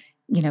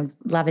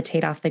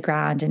 levitate off the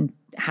ground and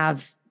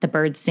have the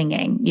birds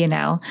singing, It's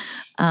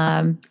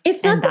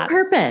not the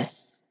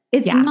purpose.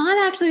 It's not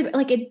actually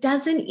like, it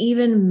doesn't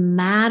even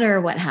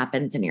matter what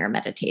happens in your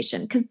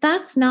meditation, because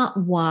that's not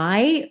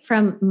why,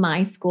 from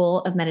my school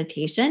of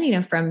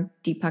meditation, from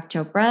Deepak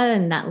Chopra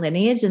and that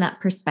lineage and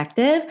that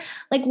perspective,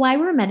 like why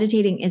we're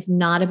meditating is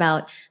not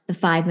about the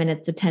 5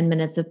 minutes, the 10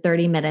 minutes, the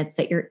 30 minutes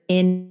that you're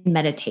in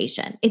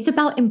meditation. It's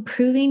about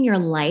improving your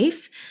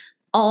life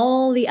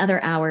all the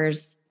other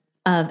hours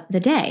of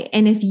the day.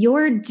 And if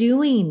you're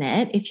doing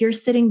it, if you're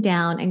sitting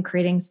down and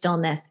creating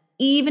stillness,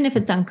 even if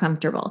it's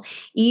uncomfortable,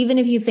 even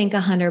if you think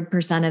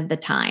 100% of the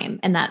time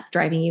and that's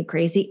driving you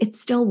crazy, it's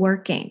still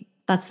working.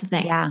 That's the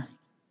thing. Yeah.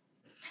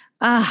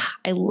 I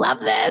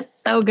love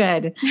this. So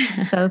good.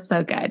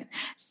 So good.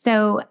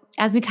 So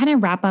as we kind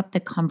of wrap up the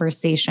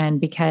conversation,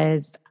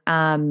 because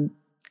I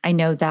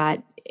know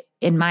that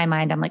in my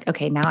mind, I'm like,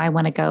 okay, now I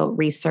want to go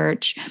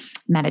research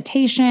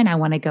meditation. I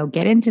want to go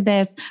get into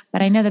this,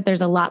 but I know that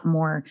there's a lot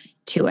more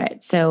to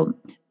it. So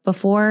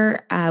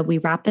before we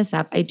wrap this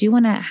up, I do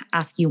want to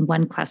ask you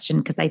one question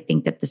because I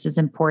think that this is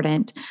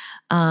important.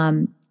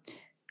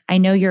 I I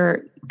know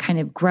you're kind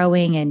of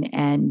growing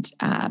and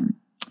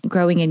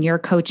growing in your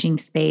coaching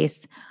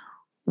space.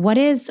 What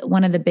is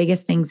one of the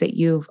biggest things that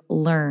you've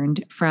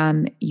learned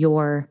from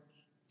your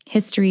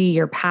history,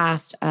 your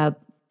past,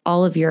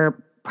 all of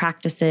your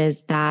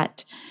practices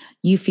that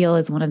you feel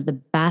is one of the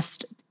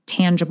best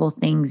tangible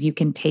things you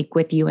can take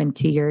with you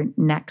into your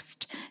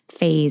next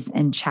phase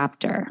and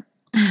chapter?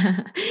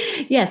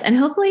 Yes. And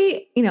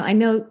hopefully, I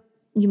know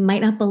you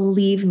might not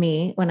believe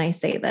me when I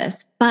say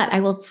this, but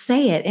I will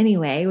say it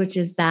anyway, which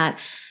is that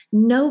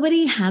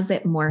nobody has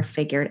it more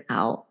figured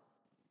out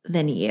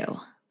than you.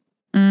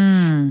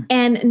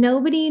 And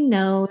nobody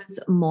knows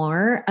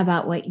more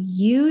about what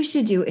you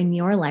should do in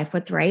your life,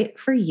 what's right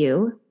for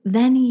you,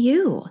 than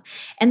you.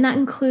 And that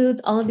includes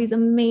all of these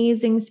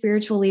amazing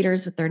spiritual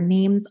leaders with their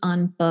names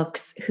on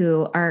books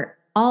who are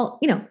all,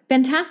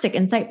 fantastic,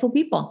 insightful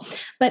people.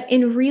 But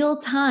in real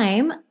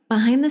time,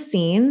 behind the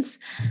scenes,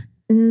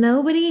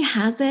 nobody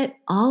has it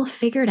all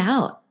figured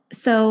out.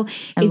 So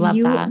if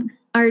you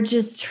are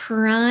just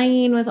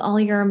trying with all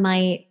your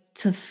might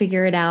to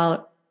figure it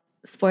out,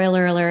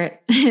 spoiler alert,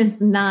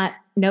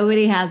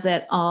 nobody has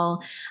it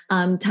all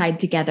tied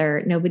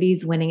together.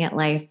 Nobody's winning at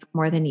life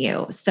more than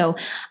you. So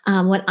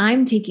what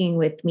I'm taking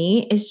with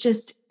me is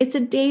it's a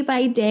day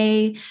by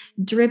day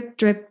drip,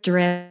 drip,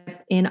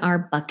 drip in our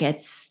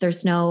buckets.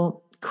 There's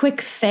no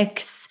quick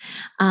fix,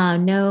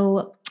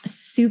 no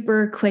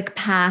super quick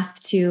path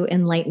to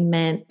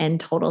enlightenment and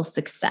total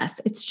success.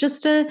 It's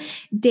just a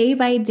day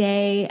by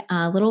day,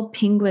 little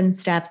penguin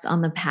steps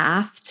on the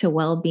path to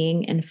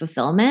well-being and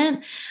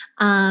fulfillment,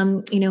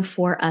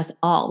 for us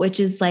all, which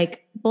is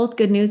like both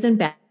good news and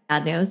bad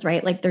news,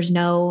 right? Like there's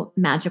no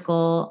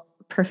magical,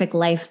 perfect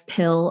life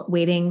pill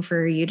waiting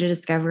for you to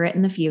discover it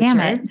in the future. Damn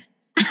it.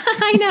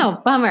 I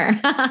know, bummer.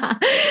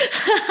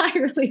 I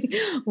really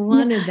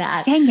wanted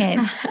that. Dang it.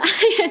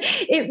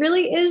 It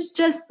really is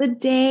just the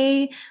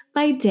day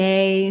by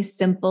day,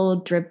 simple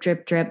drip,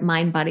 drip, drip,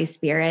 mind, body,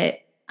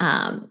 spirit,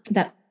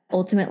 that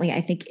ultimately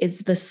I think is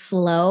the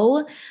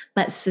slow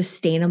but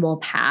sustainable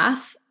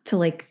path to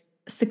like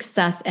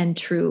success and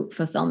true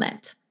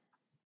fulfillment.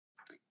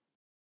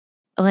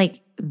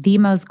 Like the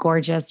most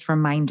gorgeous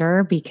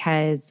reminder,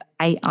 because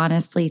I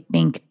honestly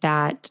think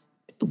that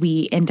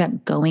we end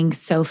up going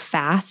so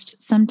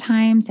fast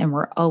sometimes, and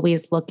we're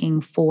always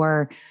looking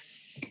for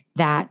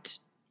that,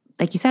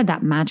 like you said,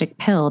 that magic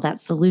pill, that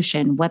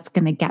solution, what's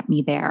going to get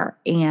me there.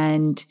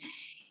 And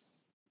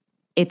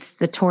it's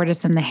the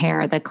tortoise and the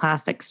hare, the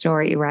classic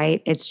story,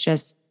 right? It's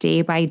just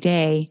day by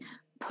day,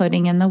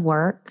 putting in the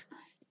work,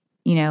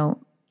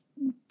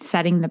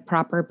 setting the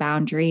proper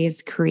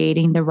boundaries,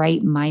 creating the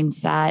right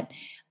mindset,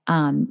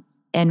 and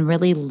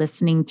really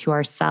listening to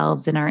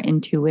ourselves and our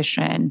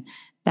intuition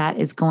that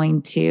is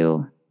going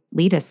to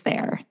lead us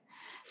there.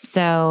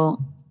 So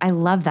I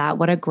love that.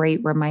 What a great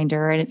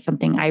reminder. And it's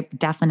something I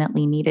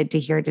definitely needed to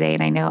hear today.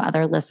 And I know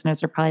other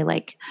listeners are probably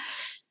like,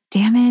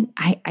 damn it,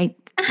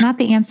 it's not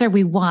the answer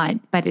we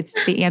want, but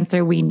it's the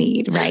answer we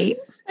need, right?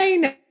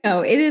 I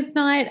know it is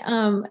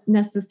not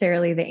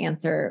necessarily the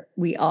answer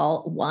we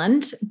all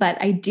want,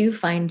 but I do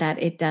find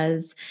that it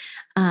does,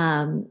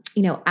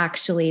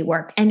 actually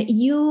work. And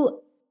you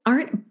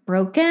aren't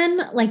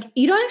broken. Like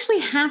you don't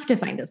actually have to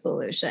find a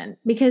solution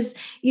because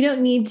you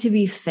don't need to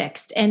be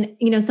fixed. And,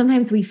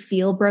 sometimes we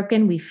feel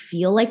broken. We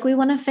feel like we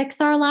want to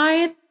fix our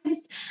lives,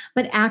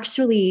 but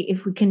actually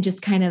if we can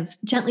just kind of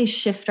gently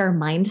shift our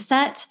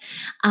mindset,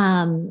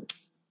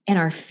 and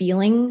our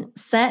feeling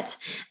set,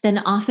 then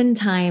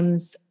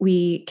oftentimes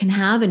we can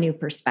have a new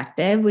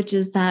perspective, which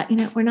is that,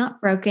 we're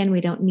not broken.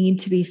 We don't need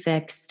to be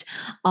fixed.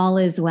 All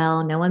is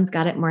well. No one's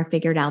got it more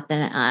figured out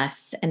than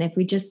us. And if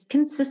we just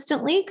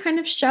consistently kind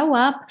of show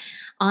up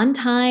on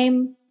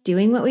time,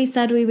 doing what we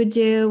said we would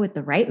do with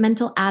the right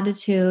mental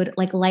attitude,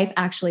 like life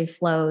actually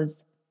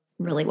flows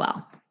really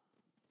well.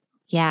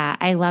 Yeah,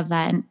 I love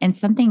that. And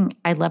something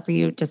I'd love for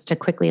you just to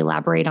quickly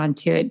elaborate on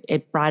too,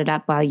 it brought it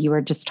up while you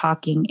were just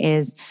talking,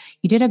 is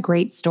you did a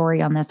great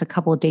story on this a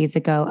couple of days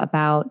ago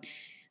about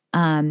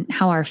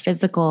how our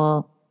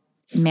physical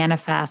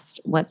manifests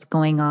what's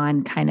going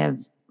on kind of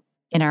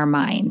in our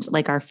mind.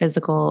 Like our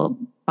physical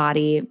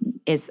body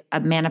is a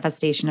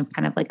manifestation of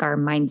kind of like our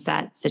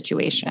mindset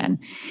situation.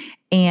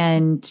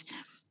 And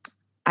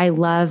I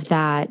love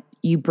that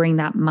you bring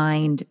that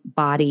mind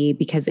body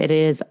because it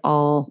is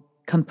all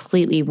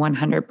completely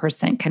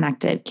 100%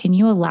 connected. Can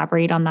you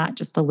elaborate on that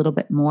just a little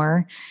bit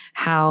more?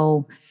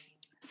 How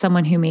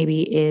someone who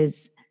maybe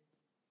is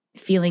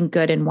feeling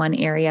good in one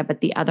area,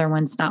 but the other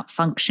one's not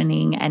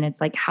functioning. And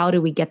it's like, how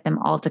do we get them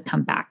all to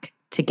come back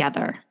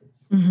together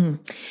and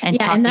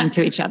talking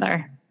to each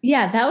other?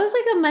 Yeah, that was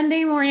like a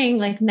Monday morning,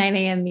 like 9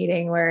 a.m.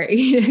 meeting where,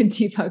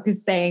 Deepak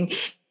is saying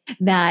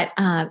that,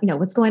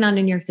 what's going on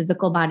in your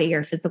physical body,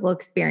 your physical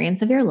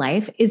experience of your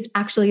life is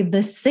actually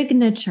the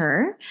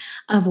signature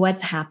of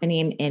what's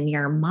happening in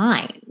your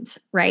mind,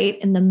 right?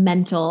 In the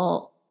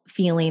mental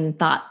feeling,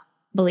 thought,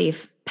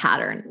 belief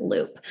pattern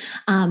loop.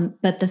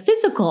 But the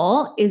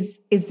physical is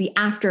the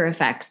after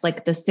effects,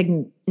 like the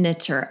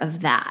signature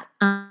of that.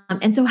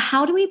 And so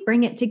how do we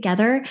bring it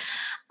together?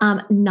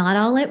 Not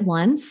all at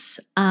once,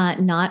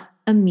 not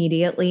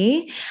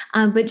immediately,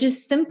 but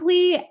just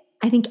simply,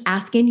 I think,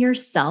 asking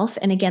yourself,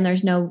 and again,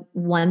 there's no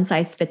one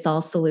size fits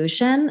all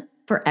solution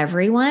for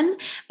everyone,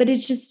 but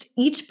it's just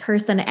each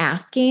person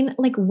asking,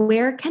 like,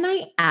 where can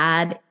I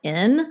add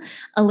in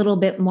a little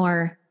bit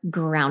more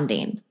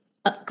grounding?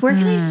 Where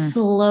can I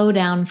slow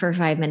down for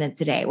 5 minutes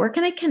a day? Where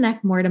can I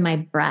connect more to my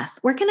breath?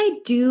 Where can I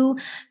do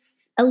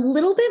a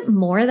little bit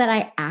more that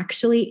I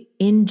actually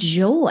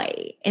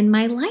enjoy in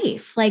my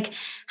life? Like,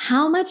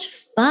 how much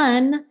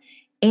fun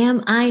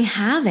am I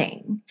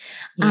having?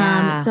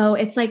 Yeah. So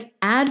it's like,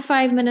 add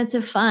 5 minutes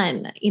of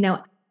fun,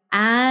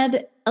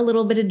 add a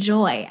little bit of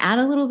joy, add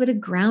a little bit of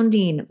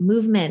grounding,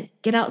 movement,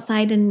 get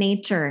outside in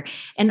nature.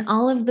 And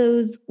all of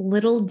those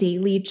little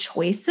daily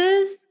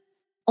choices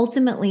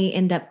ultimately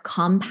end up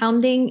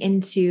compounding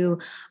into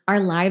our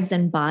lives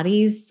and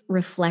bodies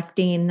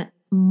reflecting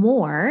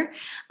more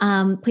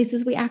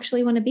places we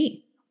actually want to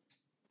be.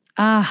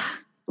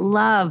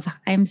 Love.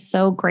 I'm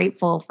so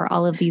grateful for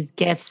all of these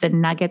gifts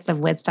and nuggets of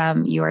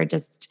wisdom. You are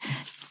just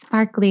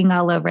sparkling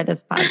all over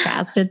this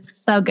podcast. It's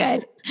so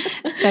good.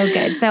 So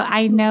good. So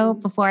I know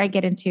before I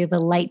get into the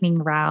lightning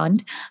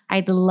round,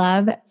 I'd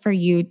love for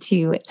you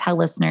to tell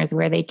listeners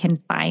where they can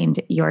find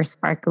your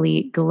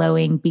sparkly,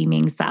 glowing,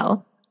 beaming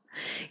self.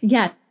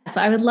 Yeah. So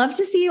I would love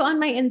to see you on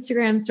my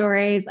Instagram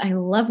stories. I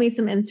love me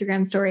some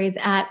Instagram stories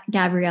at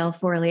Gabrielle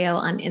Forleo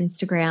on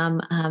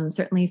Instagram.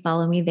 Certainly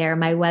follow me there.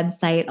 My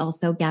website,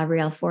 also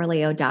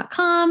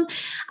GabrielleForleo.com.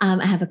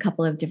 I have a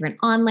couple of different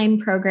online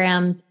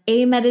programs,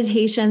 a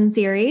meditation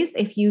series.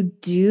 If you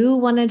do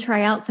want to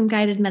try out some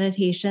guided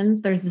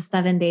meditations, there's a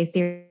 7-day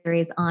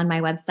series on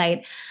my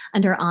website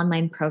under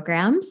online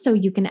programs. So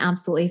you can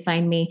absolutely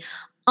find me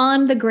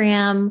on the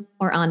gram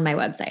or on my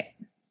website.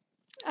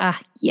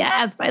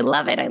 Yes, I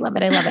love it. I love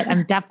it. I love it.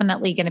 I'm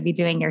definitely going to be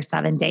doing your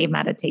 7-day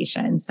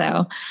meditation.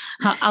 So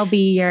I'll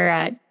be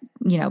your,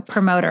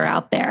 promoter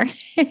out there.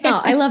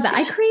 Oh, I love that.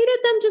 I created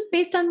them just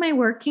based on my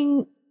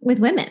working with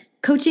women,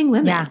 coaching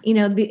women.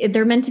 Yeah.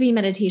 They're meant to be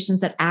meditations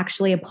that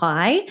actually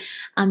apply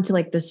to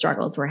like the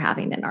struggles we're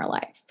having in our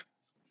lives.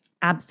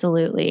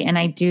 Absolutely. And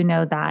I do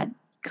know that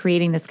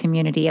creating this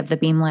community of the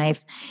Beam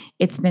Life,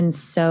 it's been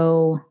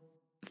so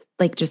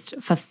like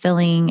just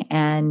fulfilling,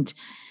 and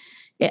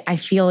I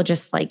feel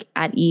just like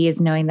at ease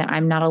knowing that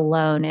I'm not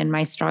alone in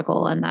my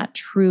struggle, and that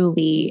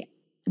truly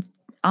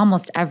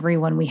almost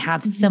everyone, we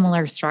have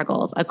similar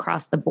struggles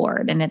across the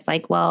board. And it's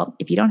like, well,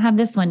 if you don't have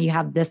this one, you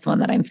have this one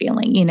that I'm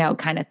feeling,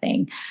 kind of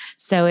thing.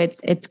 So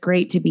it's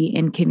great to be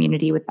in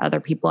community with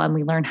other people, and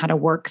we learn how to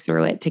work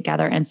through it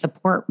together and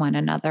support one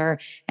another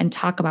and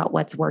talk about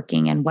what's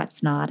working and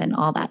what's not and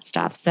all that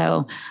stuff.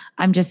 So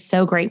I'm just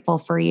so grateful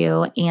for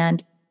you.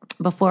 And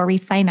before we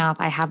sign off,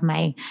 I have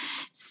my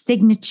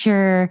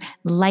signature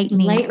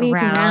lightning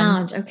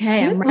round.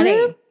 Okay, I'm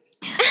ready.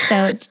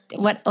 So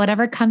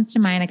whatever comes to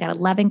mind, I got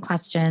 11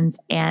 questions,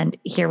 and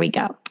here we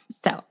go.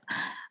 So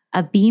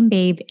a Beam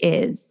Babe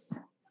is?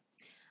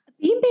 A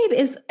Beam Babe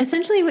is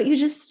essentially what you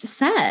just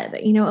said,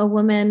 a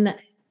woman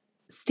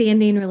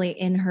standing really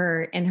in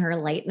her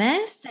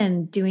lightness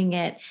and doing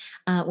it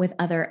with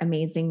other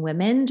amazing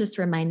women, just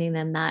reminding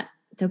them that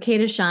it's okay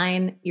to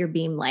shine your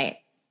beam light.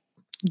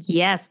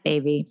 Yes,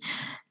 baby.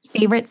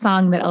 Favorite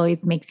song that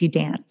always makes you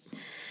dance?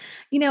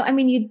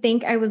 You'd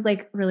think I was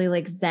like really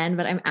like Zen,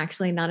 but I'm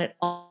actually not at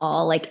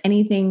all. Like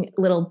anything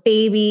Little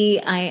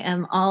Baby, I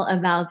am all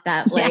about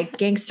that like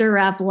gangster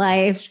rap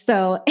life.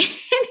 So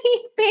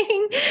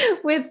anything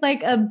with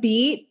like a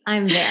beat,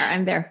 I'm there.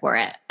 I'm there for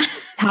it.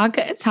 Talk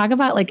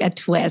about like a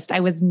twist. I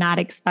was not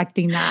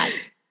expecting that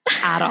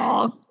at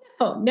all.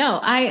 Oh no,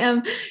 I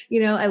am,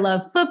 I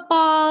love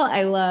football.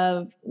 I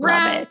love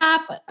rap.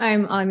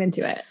 I'm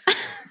into it.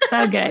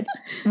 So good.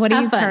 What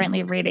are you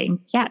currently reading?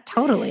 Yeah,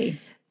 totally.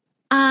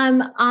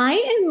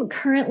 I am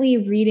currently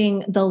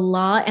reading The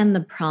Law and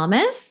the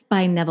Promise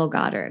by Neville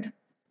Goddard.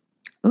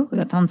 Ooh,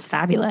 that sounds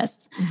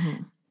fabulous.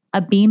 Mm-hmm.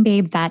 A Beam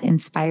Babe that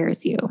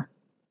inspires you.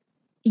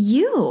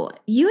 You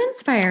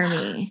inspire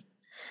me.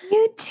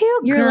 You too,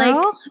 girl. You're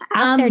like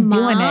out there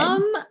doing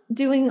it.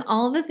 Doing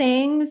all the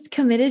things,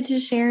 committed to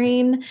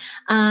sharing,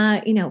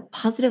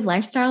 positive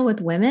lifestyle with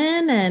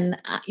women. And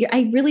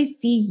I really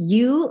see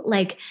you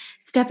like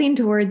stepping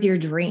towards your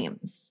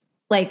dreams.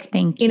 Like,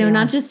 thank you.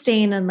 Not just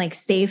staying in like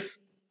safe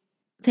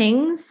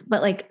things,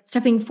 but like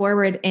stepping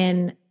forward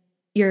in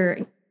your,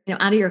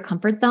 out of your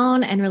comfort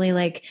zone and really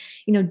like,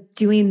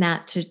 doing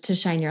that to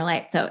shine your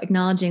light. So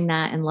acknowledging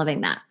that and loving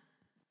that.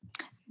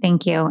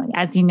 Thank you.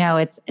 As you know,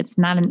 it's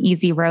not an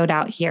easy road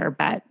out here,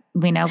 but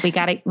we know we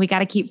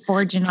gotta keep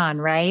forging on,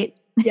 right?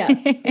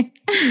 Yes.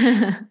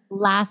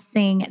 Last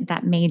thing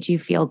that made you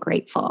feel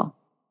grateful.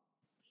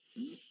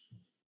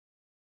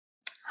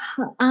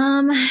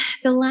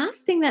 The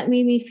last thing that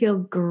made me feel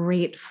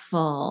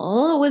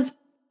grateful was,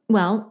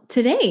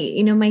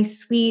 today, my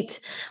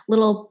sweet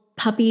little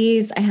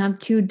puppies. I have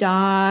 2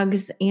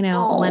 dogs,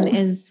 one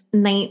is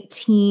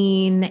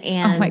 19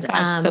 and oh my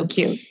gosh, so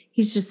cute.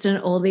 He's just an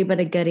oldie,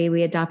 but a goodie.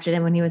 We adopted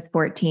him when he was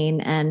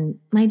 14 and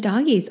my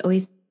doggies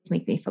always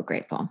make me feel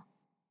grateful.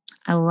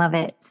 I love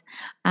it.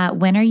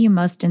 When are you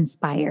most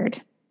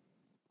inspired?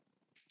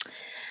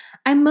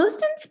 I'm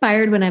most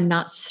inspired when I'm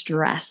not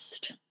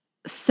stressed.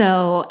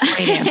 So,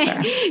 great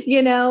answer.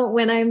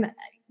 When I'm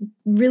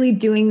really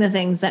doing the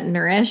things that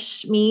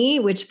nourish me,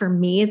 which for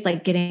me, it's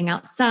like getting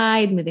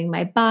outside, moving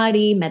my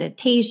body,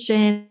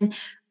 meditation,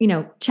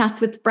 chats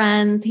with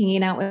friends,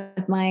 hanging out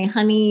with my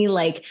honey.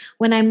 Like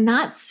when I'm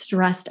not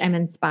stressed, I'm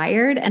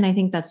inspired. And I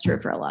think that's true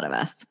for a lot of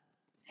us.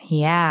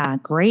 Yeah,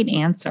 great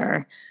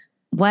answer.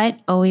 What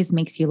always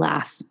makes you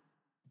laugh?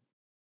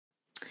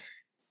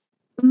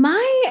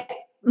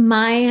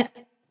 My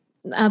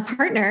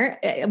partner,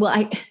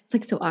 it's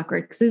like so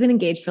awkward because we've been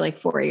engaged for like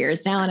 4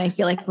 years now. And I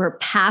feel like we're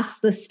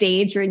past the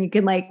stage where you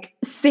can like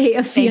say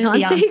a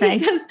fiance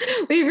because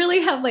we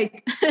really have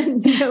like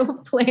no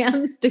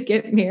plans to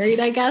get married,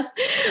 I guess,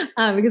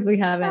 because we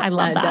haven't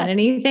done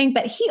anything,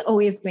 but he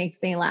always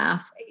makes me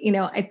laugh.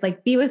 It's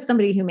like be with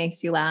somebody who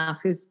makes you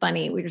laugh, who's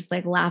funny. We're just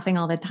like laughing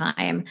all the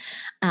time.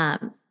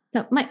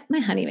 So my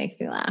honey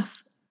makes me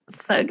laugh.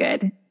 So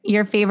good.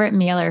 Your favorite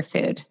meal or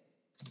food?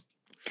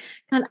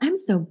 God, I'm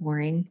so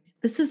boring.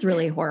 This is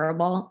really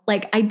horrible.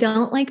 Like, I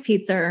don't like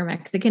pizza or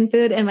Mexican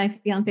food. And my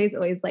fiance is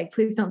always like,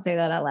 please don't say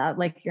that out loud.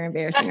 Like you're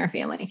embarrassing our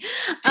family.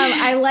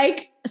 I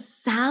like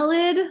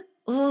salad.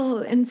 Oh,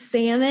 and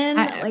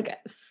salmon.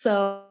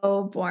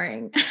 So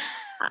boring.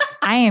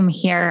 I am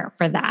here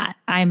for that.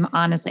 I'm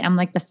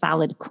like the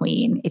salad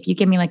queen. If you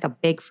give me like a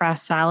big fresh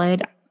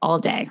salad all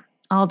day,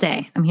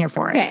 I'm here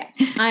for it. Okay.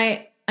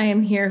 I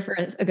am here for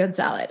a good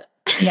salad.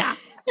 Yeah.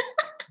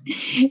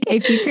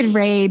 If you could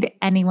raid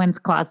anyone's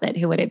closet,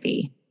 who would it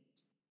be?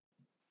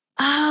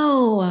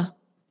 Oh,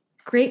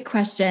 great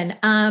question.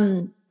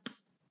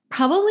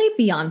 Probably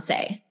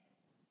Beyonce.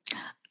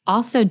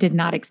 Also did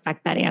not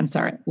expect that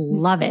answer.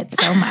 Love it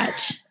so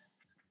much.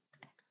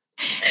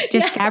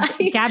 Just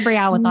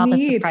Gabrielle with all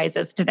the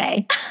surprises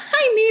today.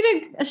 I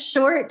need a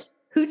short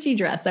hoochie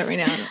dress every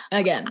now and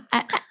again.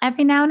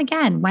 Every now and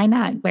again. Why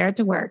not? Wear it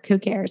to work. Who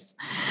cares?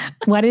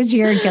 What is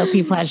your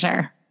guilty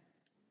pleasure?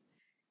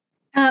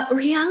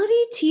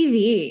 Reality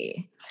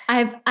TV.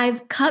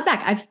 I've cut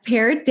back. I've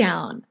pared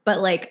down, but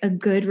like a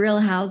good Real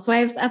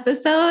Housewives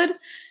episode,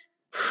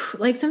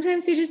 like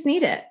sometimes you just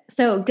need it.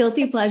 So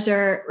guilty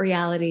pleasure,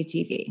 reality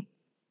TV.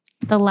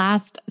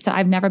 So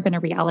I've never been a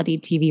reality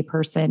TV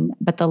person,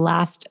 but the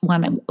last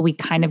one we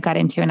kind of got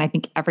into, and I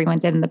think everyone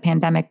did in the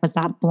pandemic, was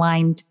that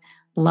blind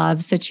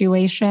love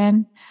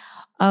situation.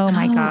 Oh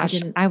my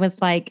gosh. I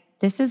was like,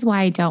 this is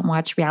why I don't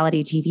watch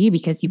reality TV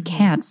because you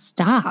can't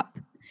stop.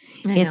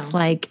 It's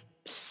like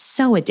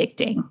so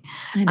addicting.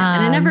 I know.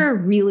 And it never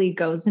really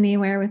goes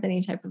anywhere with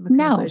any type of a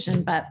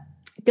conclusion, but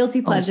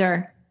guilty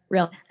pleasure,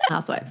 Real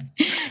Housewives.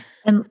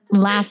 And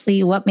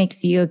lastly, what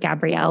makes you,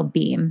 Gabrielle,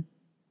 beam?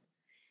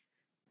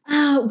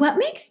 What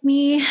makes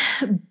me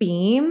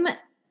beam?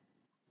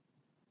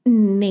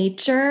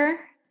 Nature.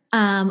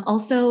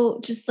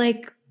 Also just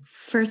like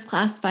first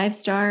class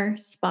 5-star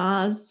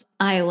spas.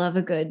 I love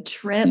a good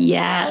trip.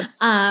 Yes.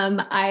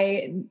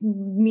 I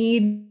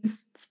need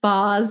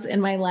spas in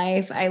my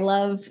life. I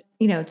love,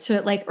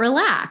 to like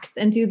relax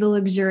and do the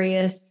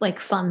luxurious, like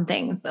fun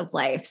things of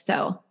life.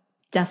 So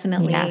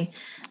definitely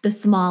the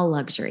small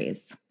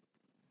luxuries.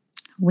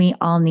 We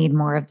all need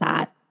more of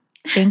that.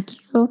 Thank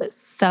you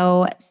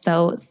so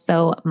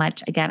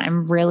much. Again,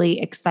 I'm really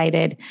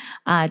excited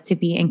to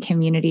be in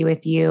community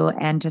with you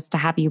and just to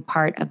have you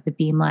part of the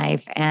Beam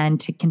Life and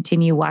to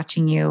continue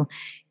watching you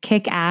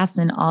kick ass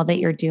in all that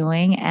you're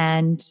doing.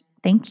 And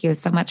thank you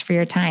so much for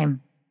your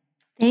time.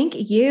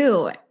 Thank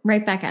you.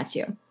 Right back at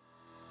you.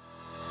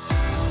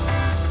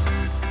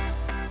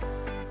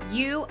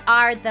 You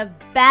are the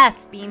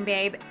best, Beam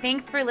Babe.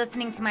 Thanks for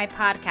listening to my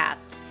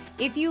podcast.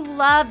 If you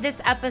love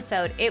this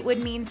episode, it would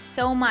mean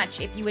so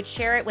much if you would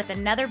share it with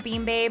another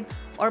Beam Babe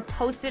or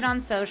post it on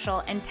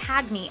social and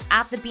tag me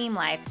at The Beam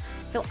Life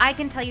so I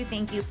can tell you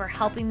thank you for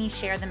helping me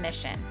share the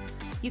mission.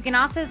 You can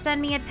also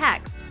send me a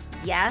text,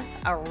 yes,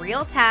 a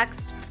real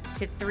text,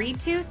 to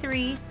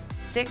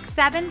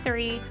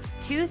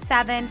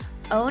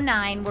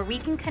 323-673-2709 where we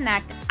can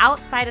connect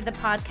outside of the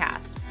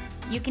podcast.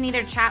 You can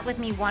either chat with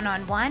me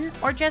one-on-one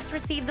or just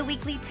receive the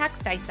weekly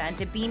text I send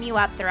to beam you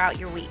up throughout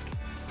your week.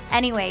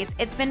 Anyways,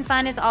 it's been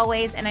fun as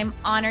always, and I'm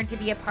honored to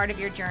be a part of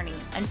your journey.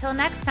 Until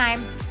next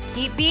time,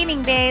 keep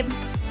beaming, babe.